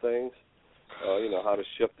few things. How to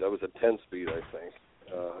shift. That was a 10-speed, I think.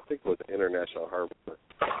 I think it was an International Harbor.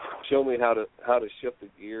 Showed me how to shift the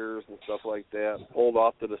gears and stuff like that. Pulled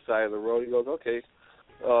off to the side of the road. He goes, okay,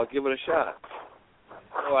 give it a shot.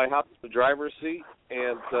 So I hopped in the driver's seat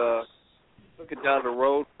and took it down the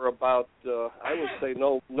road for about, I would say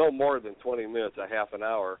no more than 20 minutes, a half an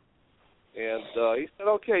hour. And he said,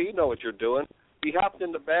 okay, you know what you're doing. He hopped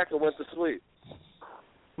in the back and went to sleep.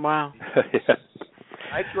 Wow.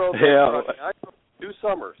 I drove that truck. I drove 2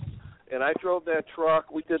 summers, and I drove that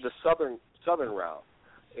truck. We did the southern route,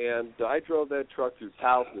 and I drove that truck through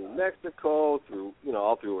Taos, New Mexico, through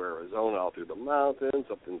all through Arizona, all through the mountains,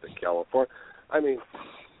 up into California. I mean,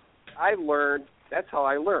 I learned. That's how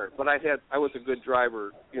I learned. But I was a good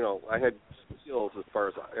driver. I had skills as far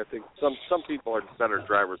as I think some people are better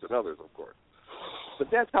drivers than others, of course. But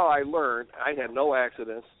that's how I learned. I had no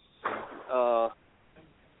accidents. So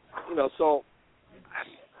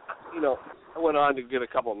I went on to get a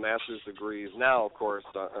couple of master's degrees. Now, of course,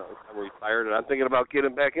 I'm retired, and I'm thinking about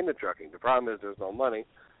getting back into trucking. The problem is there's no money,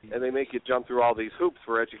 and they make you jump through all these hoops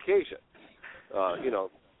for education.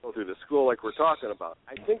 Go through the school like we're talking about.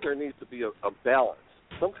 I think there needs to be a balance,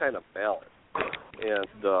 some kind of balance. And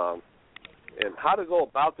how to go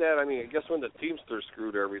about that, I mean, I guess when the Teamsters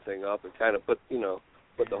screwed everything up and kind of put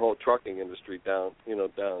the whole trucking industry down a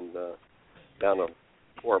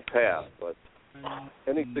poor path. But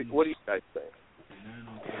what do you guys think?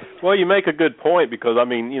 Well, you make a good point because, I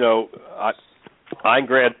mean, I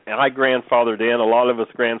grandfathered in. A lot of us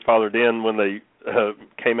grandfathered in when they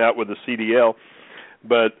came out with the CDL.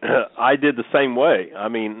 But I did the same way. I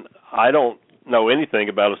mean, I don't know anything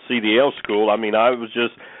about a CDL school. I mean, I was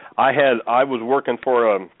working for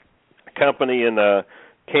a company in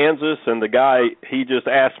Kansas, and the guy, he just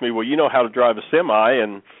asked me, well, you know how to drive a semi?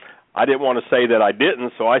 And I didn't want to say that I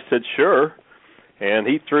didn't, so I said, sure. And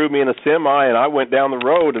he threw me in a semi, and I went down the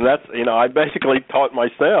road, and that's, I basically taught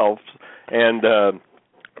myself. And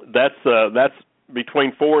that's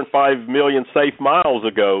between 4 and 5 million safe miles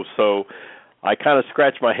ago, so I kind of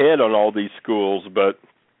scratch my head on all these schools, but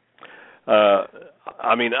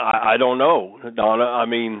I mean, I don't know, Donna. I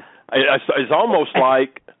mean, it's almost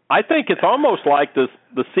like I think it's almost like the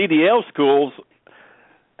CDL schools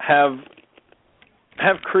have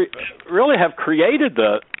created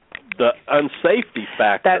the a unsafety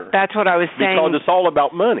factor. That's what I was saying. Because it's all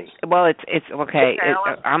about money. Well, it's okay.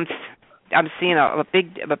 I'm seeing a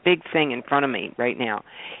big thing in front of me right now.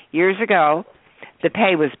 Years ago, the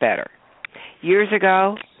pay was better. Years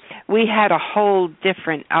ago, we had a whole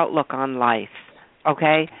different outlook on life.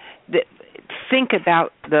 Okay, think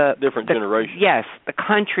about the different generation. Yes, the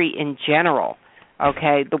country in general.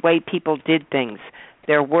 Okay, the way people did things,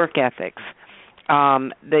 their work ethics,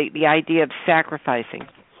 the idea of sacrificing.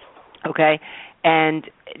 Okay, and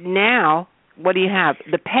now what do you have?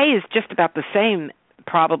 The pay is just about the same,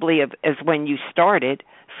 probably, as when you started.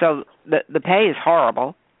 So the pay is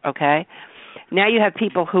horrible. Okay, now you have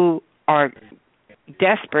people who are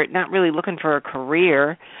desperate, not really looking for a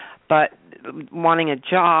career, but wanting a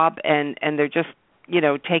job, and they're just,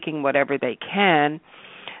 taking whatever they can.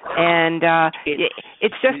 And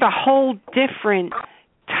it's just a whole different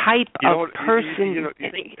type of person.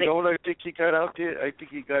 You know what I think he got out there? I think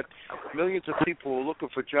he got millions of people who are looking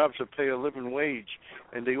for jobs that pay a living wage,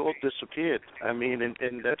 and they all disappeared. I mean,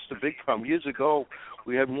 and that's the big problem. Years ago,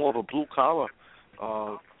 we had more of a blue-collar,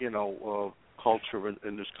 culture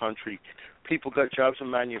in this country. People got jobs in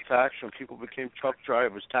manufacturing. People became truck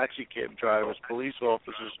drivers, taxi cab drivers, police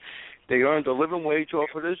officers. They earned a living wage off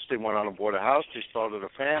of this. They went on and bought a house. They started a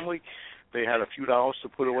family. They had a few dollars to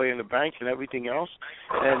put away in the bank and everything else.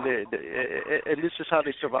 And this is how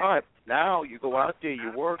they survived. Now you go out there,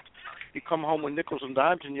 you work, you come home with nickels and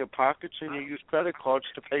dimes in your pockets, and you use credit cards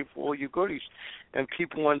to pay for all your goodies. And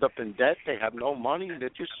people end up in debt. They have no money. They're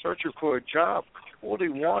just searching for a job. All they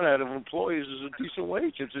want out of employees is a decent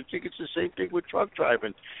wage. I think it's the same thing with truck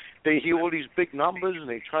driving. They hear all these big numbers, and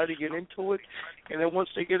they try to get into it. And then once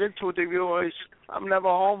they get into it, they realize, I'm never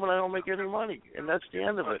home and I don't make any money. And that's the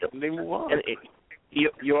end of it. And they move on. And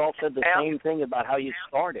you all said the same thing about how you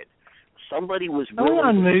started. Somebody was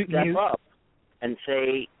willing to step up and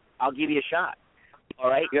say, I'll give you a shot.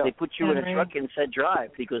 All right? Yeah. They put you in a truck and said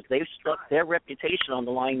drive because they've stuck their reputation on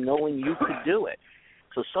the line knowing you could do it.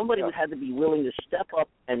 So somebody had to be willing to step up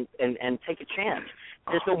and take a chance.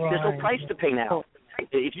 There's no price to pay now.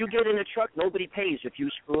 If you get in a truck, nobody pays if you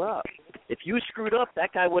screw up. If you screwed up,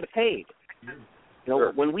 that guy would have paid.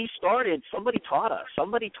 When we started, somebody taught us.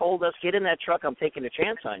 Somebody told us, get in that truck, I'm taking a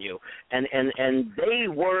chance on you. And they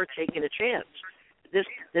were taking a chance.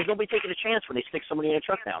 There's nobody taking a chance when they stick somebody in a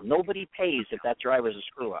truck now. Nobody pays if that driver's a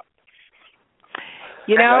screw-up.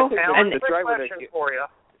 And a quick question for you.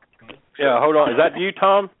 Yeah, hold on. Is that you,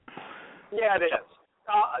 Tom? Yeah, it is.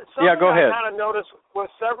 Go ahead. I kind of noticed with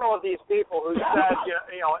several of these people who said,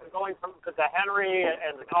 going from to Henry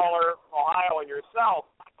and Caller, Ohio, and yourself,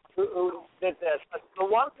 who did this. But the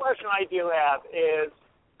one question I do have is,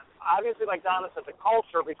 obviously, like Donna said, the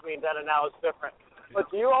culture between then and now is different.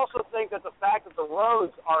 But do you also think that the fact that the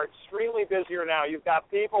roads are extremely busier now, you've got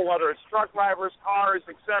people, whether it's truck drivers, cars,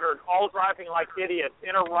 et cetera, all driving like idiots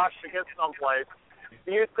in a rush to get someplace,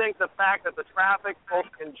 do you think the fact that the traffic, both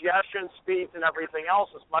congestion, speeds, and everything else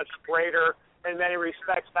is much greater in many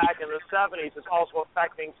respects back in the 70s is also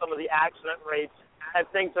affecting some of the accident rates and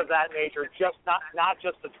things of that nature, just not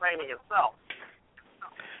just the training itself?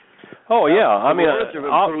 Oh, yeah. I mean,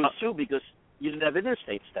 too, because you didn't have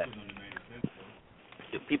interstates then.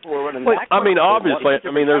 People were running backwards. I mean, obviously,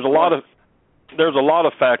 there's a lot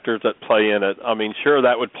of factors that play in it. I mean, sure,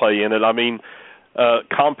 that would play in it. I mean,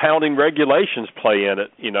 compounding regulations play in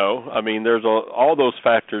it. I mean, there's all those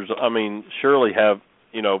factors. I mean, surely have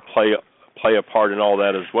play a part in all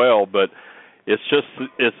that as well. But it's just.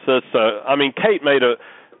 I mean, Kate made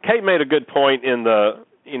a good point in the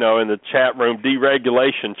in the chat room.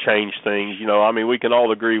 Deregulation changed things. I mean, we can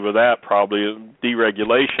all agree with that probably,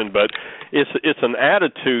 deregulation. But it's an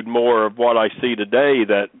attitude more of what I see today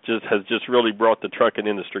that has really brought the trucking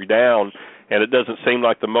industry down. And it doesn't seem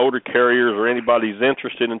like the motor carriers or anybody's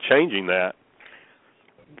interested in changing that.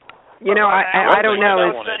 I don't know.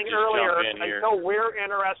 I was saying earlier, until we're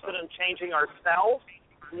interested in changing ourselves,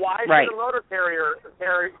 why should a motor carrier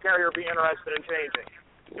be interested in changing?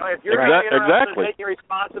 If you're interested in taking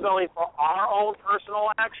responsibility for our own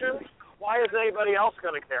personal actions, why is anybody else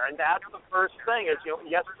going to care? And that's the first thing is,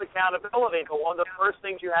 yes, it's accountability, but one of the first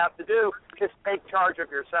things you have to do is take charge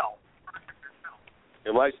of yourself.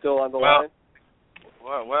 Am I still on the line?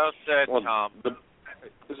 Well said, Tom.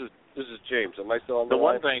 This is James. Am I still on the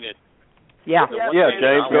one line? thing that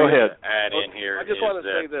James, go ahead. Add in here I just want to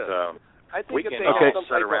say this. I think we can all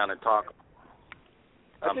sit around and talk.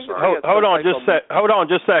 I'm sorry. Hold on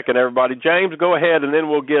just a second, everybody. James, go ahead, and then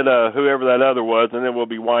we'll get whoever that other was, and then we'll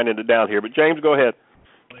be winding it down here. But James, go ahead.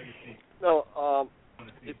 No,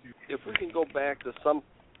 if we can go back to some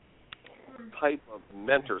type of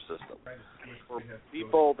mentor system for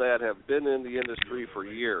people that have been in the industry for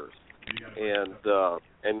years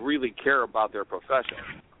and really care about their profession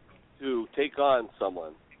to take on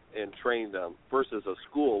someone and train them versus a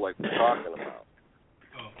school like we're talking about.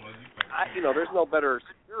 There's no better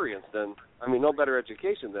no better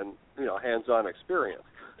education than, hands-on experience.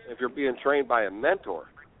 If you're being trained by a mentor,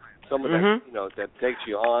 someone that takes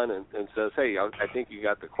you on and says, hey, I think you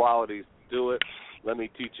got the qualities to do it, let me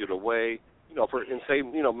teach you the way,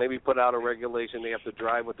 maybe put out a regulation they have to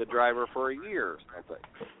drive with the driver for a year or something,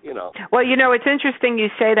 Well, it's interesting you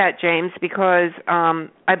say that, James, because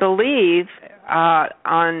I believe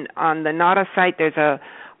on the NADA site there's a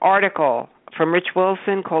article from Rich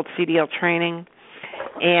Wilson called CDL Training,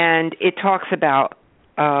 and it talks about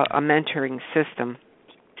a mentoring system.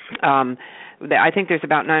 I think there's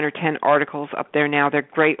about 9 or 10 articles up there now. They're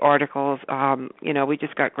great articles. We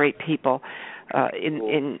just got great people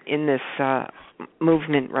in this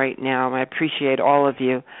movement right now. I appreciate all of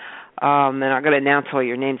you. And I'm going to announce all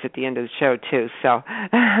your names at the end of the show too. So,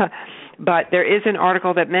 but there is an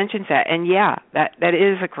article that mentions that, and that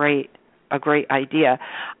is a great idea.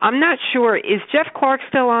 I'm not sure. Is Jeff Clark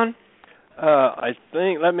still on? I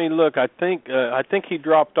think. Let me look. I think he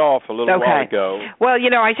dropped off a little while ago. Well,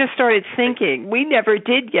 I just started thinking we never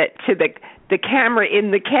did get to the camera in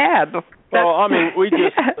the cab. Well, we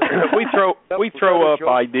just we throw up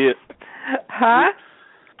ideas. Huh?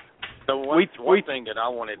 So one thing that I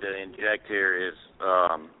wanted to inject here is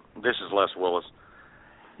this is Les Willis.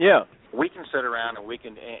 Yeah. We can sit around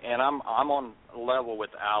and I'm on level with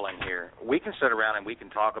Alan here. We can sit around and we can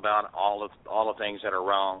talk about all the things that are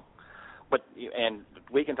wrong. And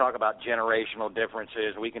we can talk about generational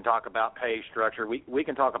differences. We can talk about pay structure. We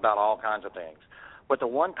can talk about all kinds of things. But the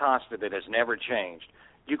one constant that has never changed,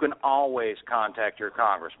 you can always contact your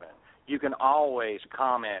congressman. You can always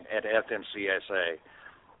comment at FMCSA.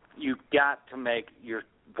 You've got to make your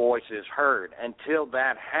voices heard. Until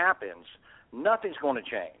that happens, nothing's going to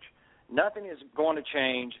change. Nothing is going to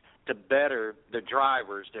change to better the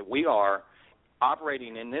drivers that we are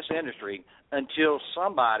operating in this industry until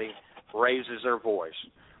somebody raises their voice.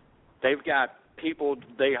 They've got people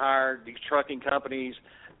they hire, these trucking companies.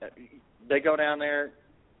 They go down there.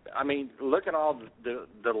 Look at all the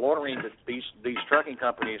loitering that these trucking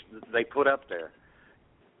companies they put up there.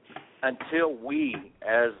 Until we,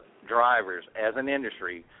 as drivers, as an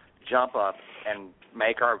industry, jump up and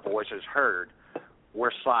make our voices heard,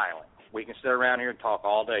 we're silent. We can sit around here and talk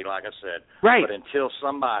all day, like I said. Right. But until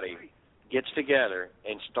somebody gets together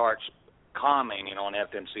and starts commenting on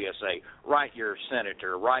FMCSA, write your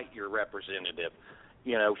senator, write your representative,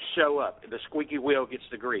 show up. The squeaky wheel gets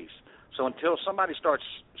the grease. So until somebody starts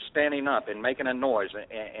standing up and making a noise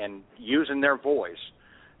and using their voice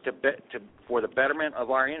for the betterment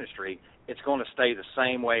of our industry, it's going to stay the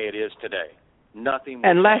same way it is today. Nothing.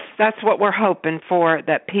 Unless that's what we're hoping for,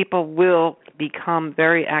 that people will become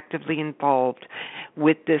very actively involved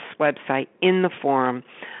with this website in the forum.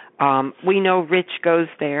 We know Rich goes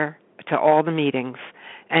there to all the meetings,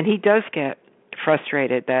 and he does get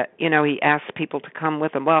frustrated that, he asks people to come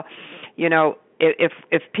with him. Well,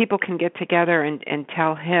 if people can get together and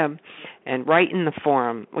tell him and write in the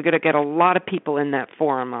forum, we're going to get a lot of people in that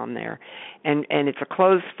forum on there. And it's a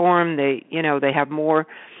closed forum. They have more.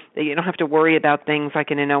 You don't have to worry about things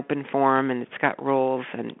like in an open forum, and it's got rules,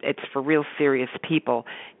 and it's for real serious people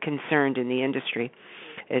concerned in the industry.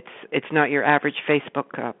 It's not your average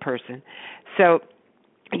Facebook person. So,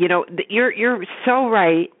 you're so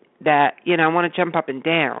right that, I want to jump up and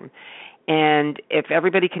down. And if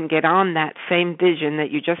everybody can get on that same vision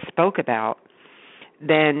that you just spoke about,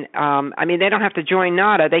 then, they don't have to join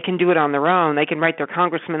NADA. They can do it on their own. They can write their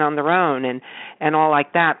congressman on their own and all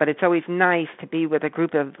like that. But it's always nice to be with a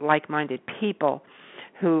group of like-minded people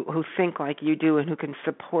who think like you do and who can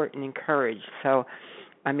support and encourage. So,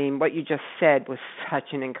 what you just said was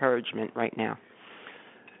such an encouragement right now.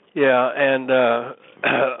 Yeah, and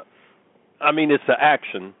it's the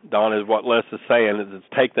action, Don, is what Les is saying, is it's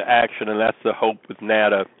take the action, and that's the hope with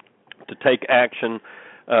NADA, to take action,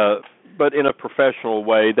 but in a professional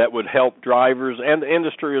way that would help drivers and the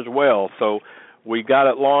industry as well. So we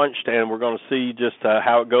got it launched, and we're going to see just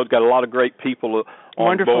how it goes. Got a lot of great people on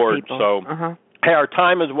Wonderful board. People. So, Hey, our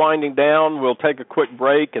time is winding down. We'll take a quick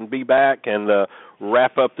break and be back and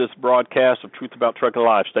wrap up this broadcast of Truth About Trucking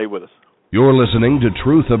Live. Stay with us. You're listening to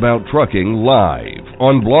Truth About Trucking live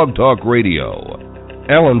on Blog Talk Radio.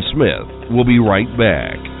 Alan Smith will be right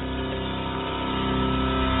back.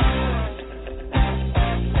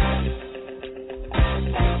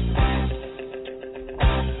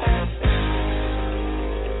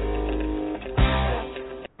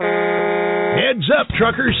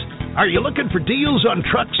 truckers? Are you looking for deals on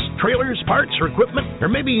trucks, trailers, parts, or equipment? Or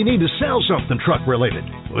maybe you need to sell something truck-related?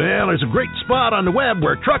 Well, there's a great spot on the web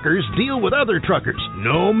where truckers deal with other truckers.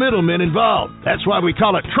 No middlemen involved. That's why we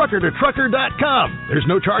call it trucker-to-trucker.com. There's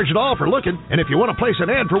no charge at all for looking, and if you want to place an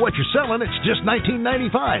ad for what you're selling, it's just $19.95,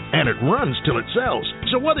 and it runs till it sells.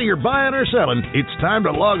 So whether you're buying or selling, it's time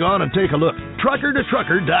to log on and take a look.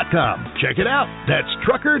 trucker-to-trucker.com. Check it out. That's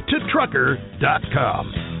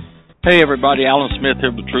trucker-to-trucker.com. Hey everybody, Alan Smith here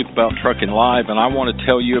with Truth About Trucking Live, and I want to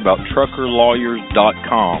tell you about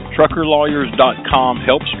TruckerLawyers.com. TruckerLawyers.com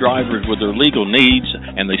helps drivers with their legal needs,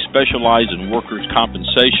 and they specialize in workers'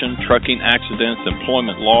 compensation, trucking accidents,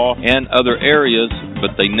 employment law, and other areas,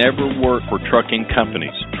 but they never work for trucking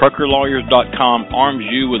companies. TruckerLawyers.com arms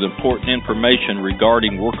you with important information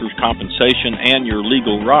regarding workers' compensation and your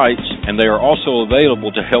legal rights, and they are also available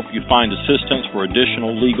to help you find assistance for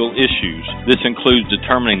additional legal issues. This includes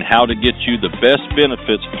determining how to get you the best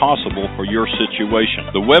benefits possible for your situation.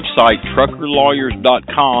 The website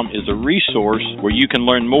TruckerLawyers.com is a resource where you can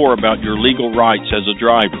learn more about your legal rights as a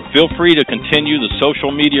driver. Feel free to continue the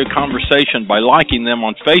social media conversation by liking them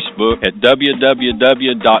on Facebook at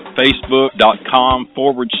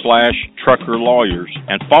www.facebook.com/TruckerLawyers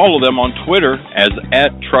and follow them on Twitter as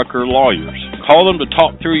 @TruckerLawyers. Call them to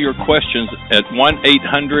talk through your questions at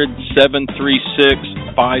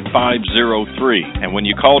 1-800-736-5503. And when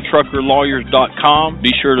you call TruckerLawyers.com,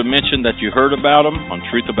 be sure to mention that you heard about them on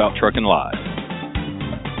Truth About Trucking Live.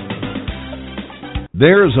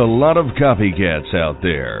 There's a lot of copycats out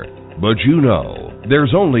there, but you know,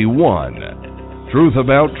 there's only one. Truth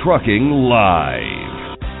About Trucking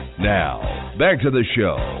Live. Now, back to the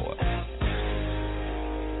show.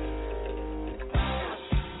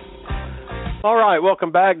 All right,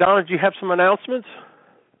 welcome back. Donna, do you have some announcements?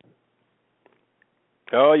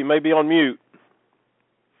 Oh, you may be on mute.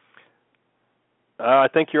 I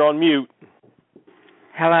think you're on mute.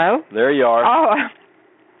 Hello? There you are. Oh,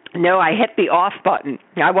 no, I hit the off button.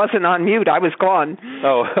 I wasn't on mute. I was gone.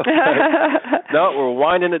 Oh, okay. No, we're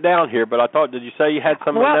winding it down here, but I thought, did you say you had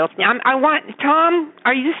some announcements? I want, Tom,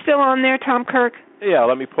 are you still on there, Tom Kirk? Yeah,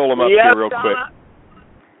 let me pull him up here real quick.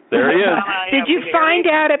 There he is. Did you find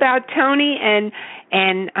out about Tony and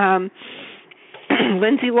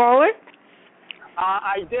Lindsay Lawler?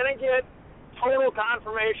 I didn't get total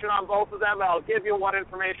confirmation on both of them, but I'll give you what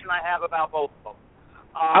information I have about both of them.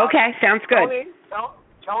 Okay, sounds good.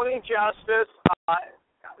 Tony Justice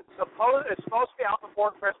is supposed to be out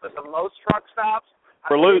before Christmas at most truck stops.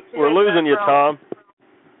 We're losing you, Tom.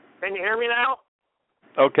 Can you hear me now?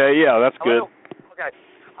 Okay, yeah, that's good. Okay.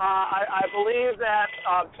 I believe that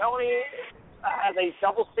Tony has a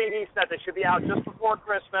double CD set that should be out just before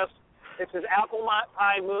Christmas. It's his Apple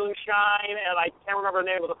Pie Moonshine, and I can't remember the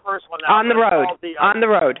name of the first one now. On the Road. On the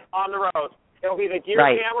Road. It'll be the Gear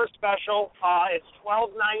Jammer Special. It's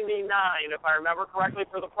 $12.99, if I remember correctly,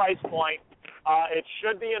 for the price point. It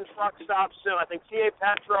should be in truck stops soon. I think CA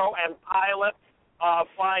Petro and Pilot,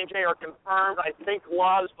 Flying J are confirmed. I think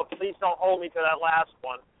Luz, but please don't hold me to that last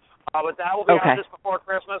one. But that will be out just before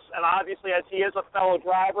Christmas. And obviously, as he is a fellow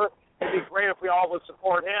driver, it'd be great if we all would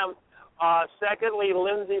support him. Secondly,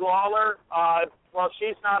 Lindsay Lawler, well,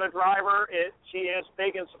 she's not a driver. She is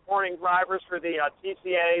big in supporting drivers for the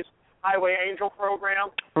TCA's Highway Angel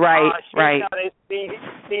program. She's got a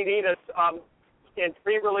CD that's in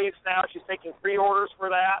pre-release now. She's taking pre-orders for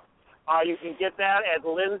that. You can get that at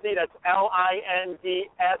Lindsay, that's LINDSAY,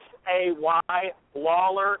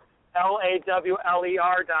 Lawler,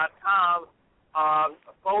 LAWLER.com.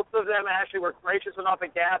 Both of them actually were gracious enough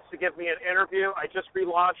at GATS to give me an interview. I just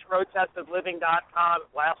relaunched RoadTestedLiving.com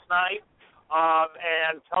last night.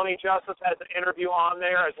 And Tony Justice has an interview on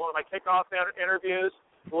there as one of my kickoff interviews.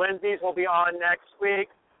 Lindsay's will be on next week.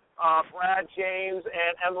 Brad James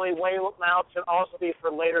and Emily Weymouth should also be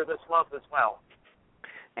for later this month as well.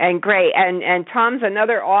 And great. And Tom's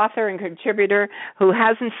another author and contributor who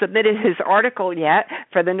hasn't submitted his article yet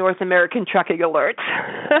for the North American Trucking Alerts.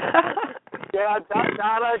 Yeah,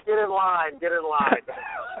 Donna, get in line.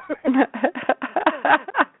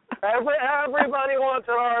 Everybody wants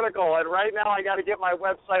an article, and right now I got to get my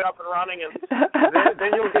website up and running, and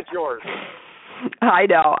then you'll get yours. I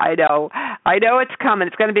know it's coming.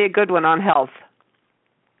 It's going to be a good one on health.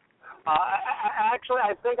 Actually,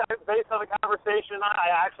 I think based on the conversation, I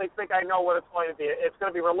actually think I know what it's going to be. It's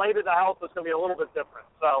going to be related to health. It's going to be a little bit different.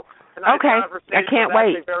 So tonight's conversation I can't is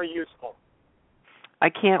wait. actually very useful. I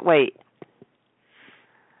can't wait.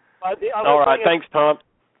 All right, thanks, Tom.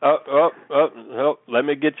 Let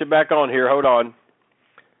me get you back on here. Hold on.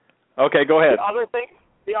 Okay, go ahead. The other thing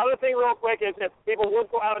The other thing real quick is if people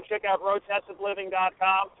would go out and check out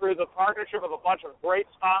roadtestedliving.com through the partnership of a bunch of great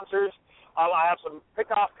sponsors. I have some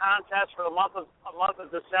pickoff contests for the month of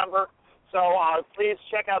December. So please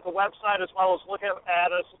check out the website as well as look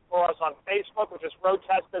at us on Facebook, which is Road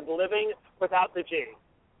Tested Living without the G.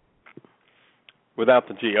 Without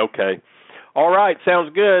the G, okay. All right,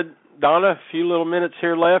 sounds good. Donna, a few little minutes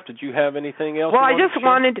here left. Did you have anything else? Well, I just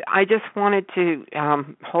wanted to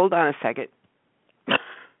hold on a second.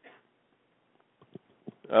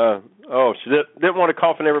 She didn't want to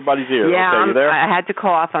cough in everybody's ear. Yeah, okay, you there? I had to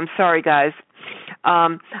cough. I'm sorry, guys.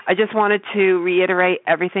 I just wanted to reiterate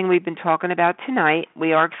everything we've been talking about tonight.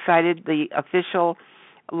 We are excited. The official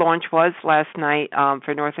launch was last night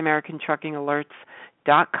for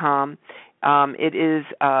NorthAmericanTruckingAlerts.com. It is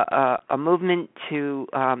a movement to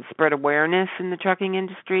spread awareness in the trucking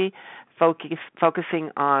industry,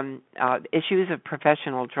 focusing on issues of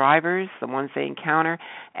professional drivers, the ones they encounter,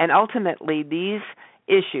 and ultimately these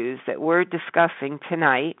issues that we're discussing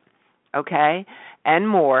tonight, okay, and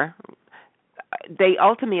more, they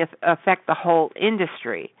ultimately affect the whole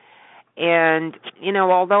industry. And,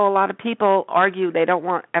 although a lot of people argue they don't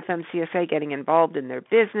want FMCSA getting involved in their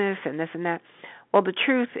business and this and that, well, the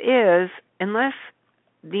truth is, unless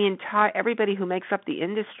everybody who makes up the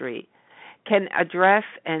industry can address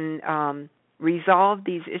and resolve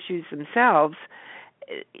these issues themselves,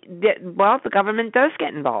 the government does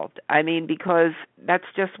get involved. I mean, because that's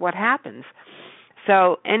just what happens.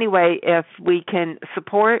 So anyway, if we can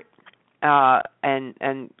support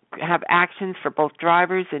and have actions for both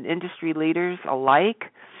drivers and industry leaders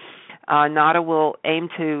alike, NADA will aim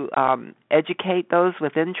to educate those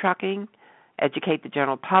within trucking, educate the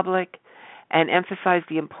general public, and emphasize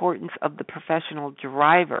the importance of the professional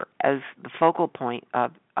driver as the focal point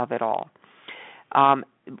of it all.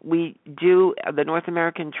 The North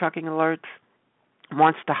American Trucking Alerts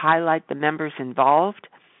wants to highlight the members involved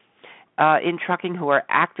in trucking who are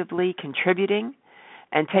actively contributing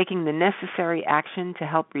and taking the necessary action to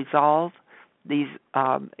help resolve these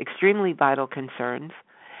extremely vital concerns,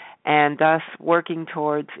 and thus working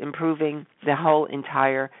towards improving the whole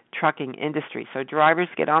entire trucking industry. So drivers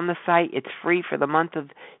get on the site. It's free for the month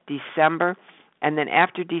of December. And then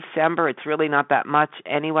after December, it's really not that much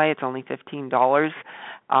anyway. It's only $15.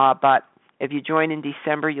 But if you join in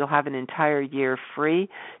December, you'll have an entire year free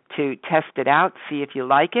to test it out, see if you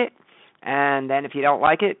like it. And then if you don't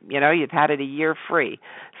like it, you've had it a year free.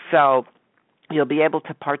 So you'll be able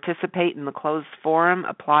to participate in the closed forum,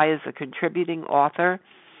 apply as a contributing author,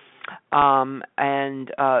 and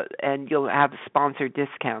you'll have sponsored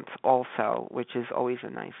discounts also, which is always a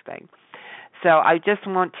nice thing. So I just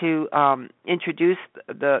want to introduce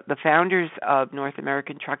the founders of North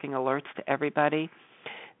American Trucking Alerts to everybody.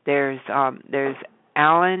 There's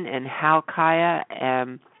Alan and Hal Kaya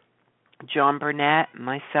and John Burnett,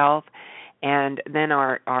 myself, and then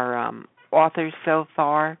our authors so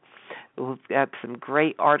far. We've got some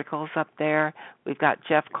great articles up there. We've got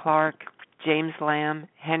Jeff Clark, James Lamb,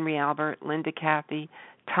 Henry Albert, Linda Caffey,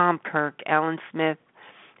 Tom Kirk, Alan Smith,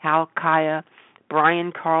 Hal Kaya,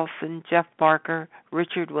 Brian Carlson, Jeff Barker,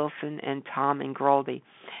 Richard Wilson, and Tom Ingroldi.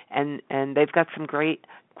 And they've got some great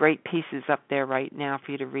pieces up there right now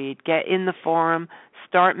for you to read. Get in the forum,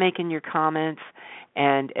 start making your comments,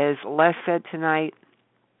 and as Les said tonight,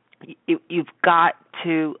 you've got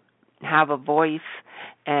to have a voice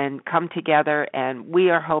and come together, and we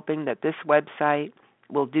are hoping that this website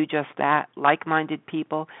will do just that, like-minded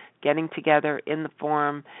people getting together in the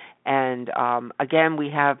forum. And again,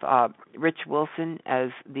 we have Rich Wilson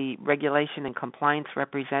as the regulation and compliance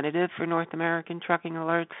representative for North American Trucking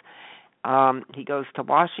Alerts. He goes to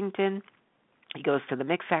Washington, he goes to the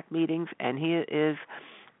MCFAC meetings, and he is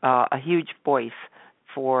a huge voice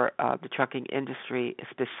for the trucking industry,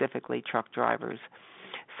 specifically truck drivers.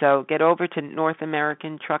 So get over to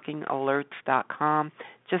NorthAmericanTruckingAlerts.com.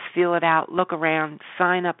 Just feel it out, look around,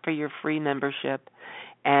 sign up for your free membership,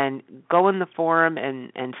 and go in the forum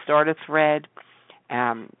and start a thread.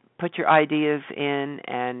 Put your ideas in,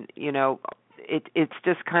 and it's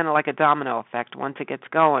just kind of like a domino effect. Once it gets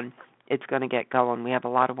going, it's going to get going. We have a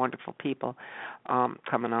lot of wonderful people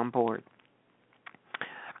coming on board.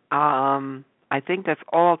 I think that's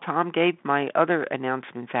all. Tom gave my other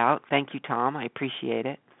announcements out. Thank you, Tom. I appreciate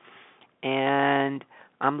it. And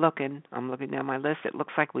I'm looking down my list. It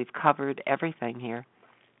looks like we've covered everything here.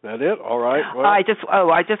 That it? All right. Well, I just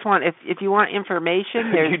want if you want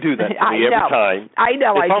information, you do that to me every time. I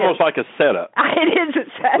know. It's almost like a setup. It is a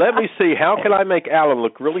setup. Let me see. How can I make Alan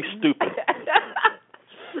look really stupid?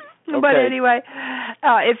 Okay. But anyway,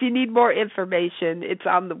 if you need more information, it's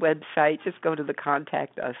on the website. Just go to the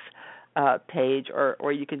Contact Us page,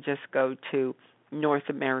 or you can just go to North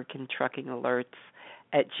American Trucking Alerts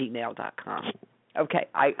at gmail.com. Okay,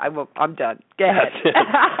 I'm done. Go ahead.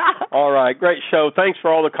 All right, great show. Thanks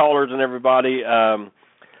for all the callers and everybody.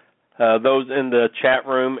 Those in the chat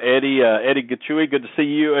room, Eddie Gachui, good to see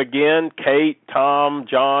you again. Kate, Tom,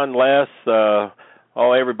 John, Les,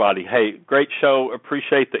 everybody. Hey, great show.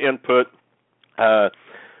 Appreciate the input.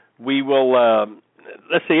 We will.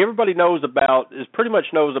 Let's see. Everybody pretty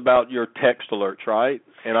much knows about your text alerts, right?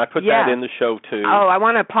 And I put that in the show too. Oh, I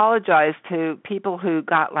want to apologize to people who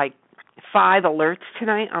got like 5 alerts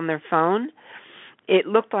tonight on their phone. It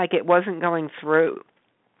looked like it wasn't going through,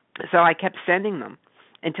 so I kept sending them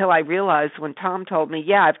until I realized when Tom told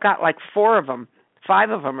me, I've got like 4 of them,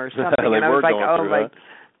 5 of them or something, and I was like,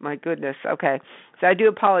 my goodness. Okay, so I do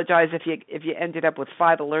apologize if you ended up with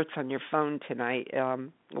 5 alerts on your phone tonight.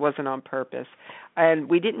 It wasn't on purpose, and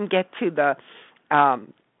we didn't get to the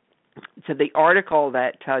article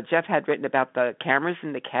that Jeff had written about the cameras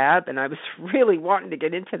in the cab, and I was really wanting to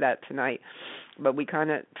get into that tonight, but we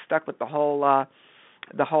kind of stuck with the whole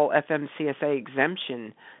FMCSA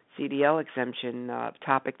exemption, CDL exemption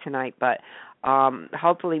topic tonight. But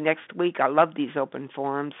hopefully next week, I love these open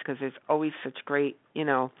forums because there's always such great,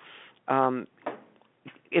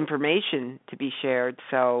 information to be shared.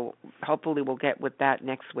 So hopefully we'll get with that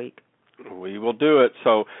next week. We will do it.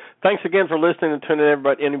 So thanks again for listening and tuning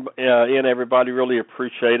in, everybody. Really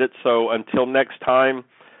appreciate it. So until next time,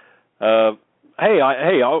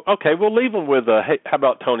 okay, we'll leave them with, how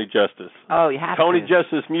about Tony Justice? Oh, you have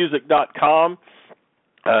TonyJusticeMusic.com.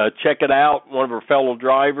 Check it out, one of our fellow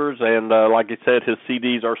drivers, and like I said, his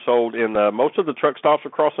CDs are sold in most of the truck stops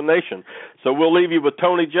across the nation. So we'll leave you with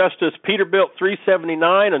Tony Justice, Peterbilt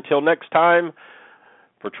 379. Until next time,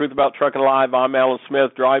 for Truth About Trucking Live, I'm Alan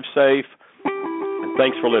Smith. Drive safe, and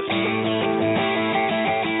thanks for listening.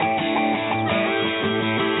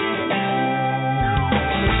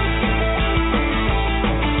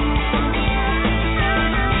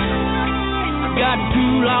 I got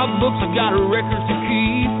 2 logbooks, I got a record to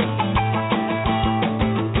keep.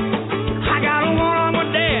 I got one on my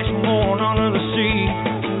dash, one under the seat.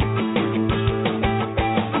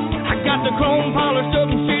 I got the chrome polished up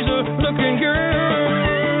and she's a looking good.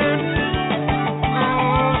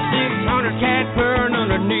 600 cat purring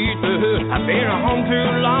underneath the hood. I've been home too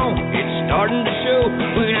long, it's starting to show.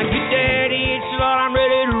 When I get that itch, Lord, I'm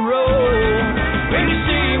ready to roll. When you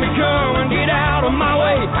see me come and get out of my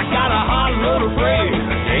way, I got a hot load of freight,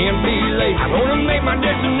 I can't be late. I want to make my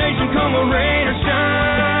destination come a rain or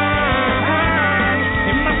shine.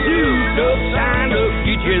 In my suit up, signed up,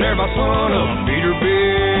 get you there by sun up.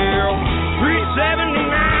 Peterbilt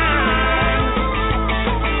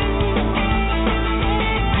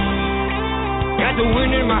 379. Got the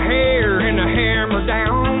wind in my hair and the hammer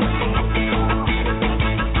down.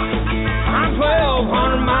 I'm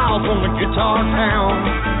 1,200 miles from the guitar town.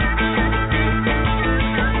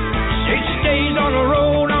 It stays on the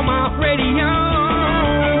road on my radio.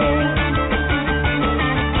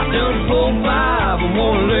 I done pulled 5 and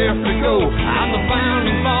 1 left to go. I'm the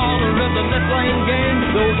founding father of the left lane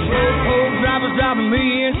gang. Those slowpoke drivers driving me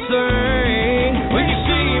insane. When you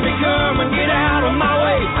see me come and get out of my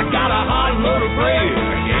way, I got a hot load of freight,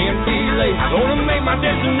 I can't be late. I'm gonna make my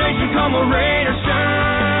destination come a rain or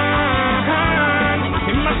shine.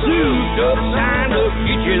 In my suit up, signed up,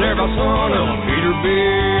 get you there by sun up.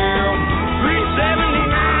 Peterbilt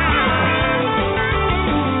 379.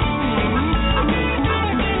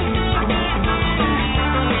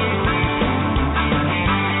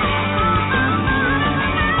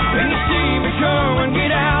 When you see me come and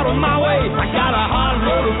get out of my way, I got a hot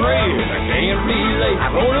load of freight, I can't be late.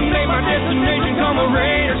 I'm gonna make my destination come a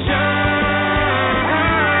rain or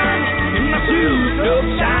shine. In my suit up,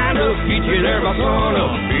 signed up, get you there by sun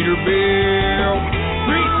up. Peterbilt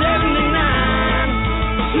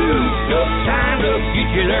 379. Suit up, signed up,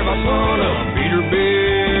 get you there by sun up. Peterbilt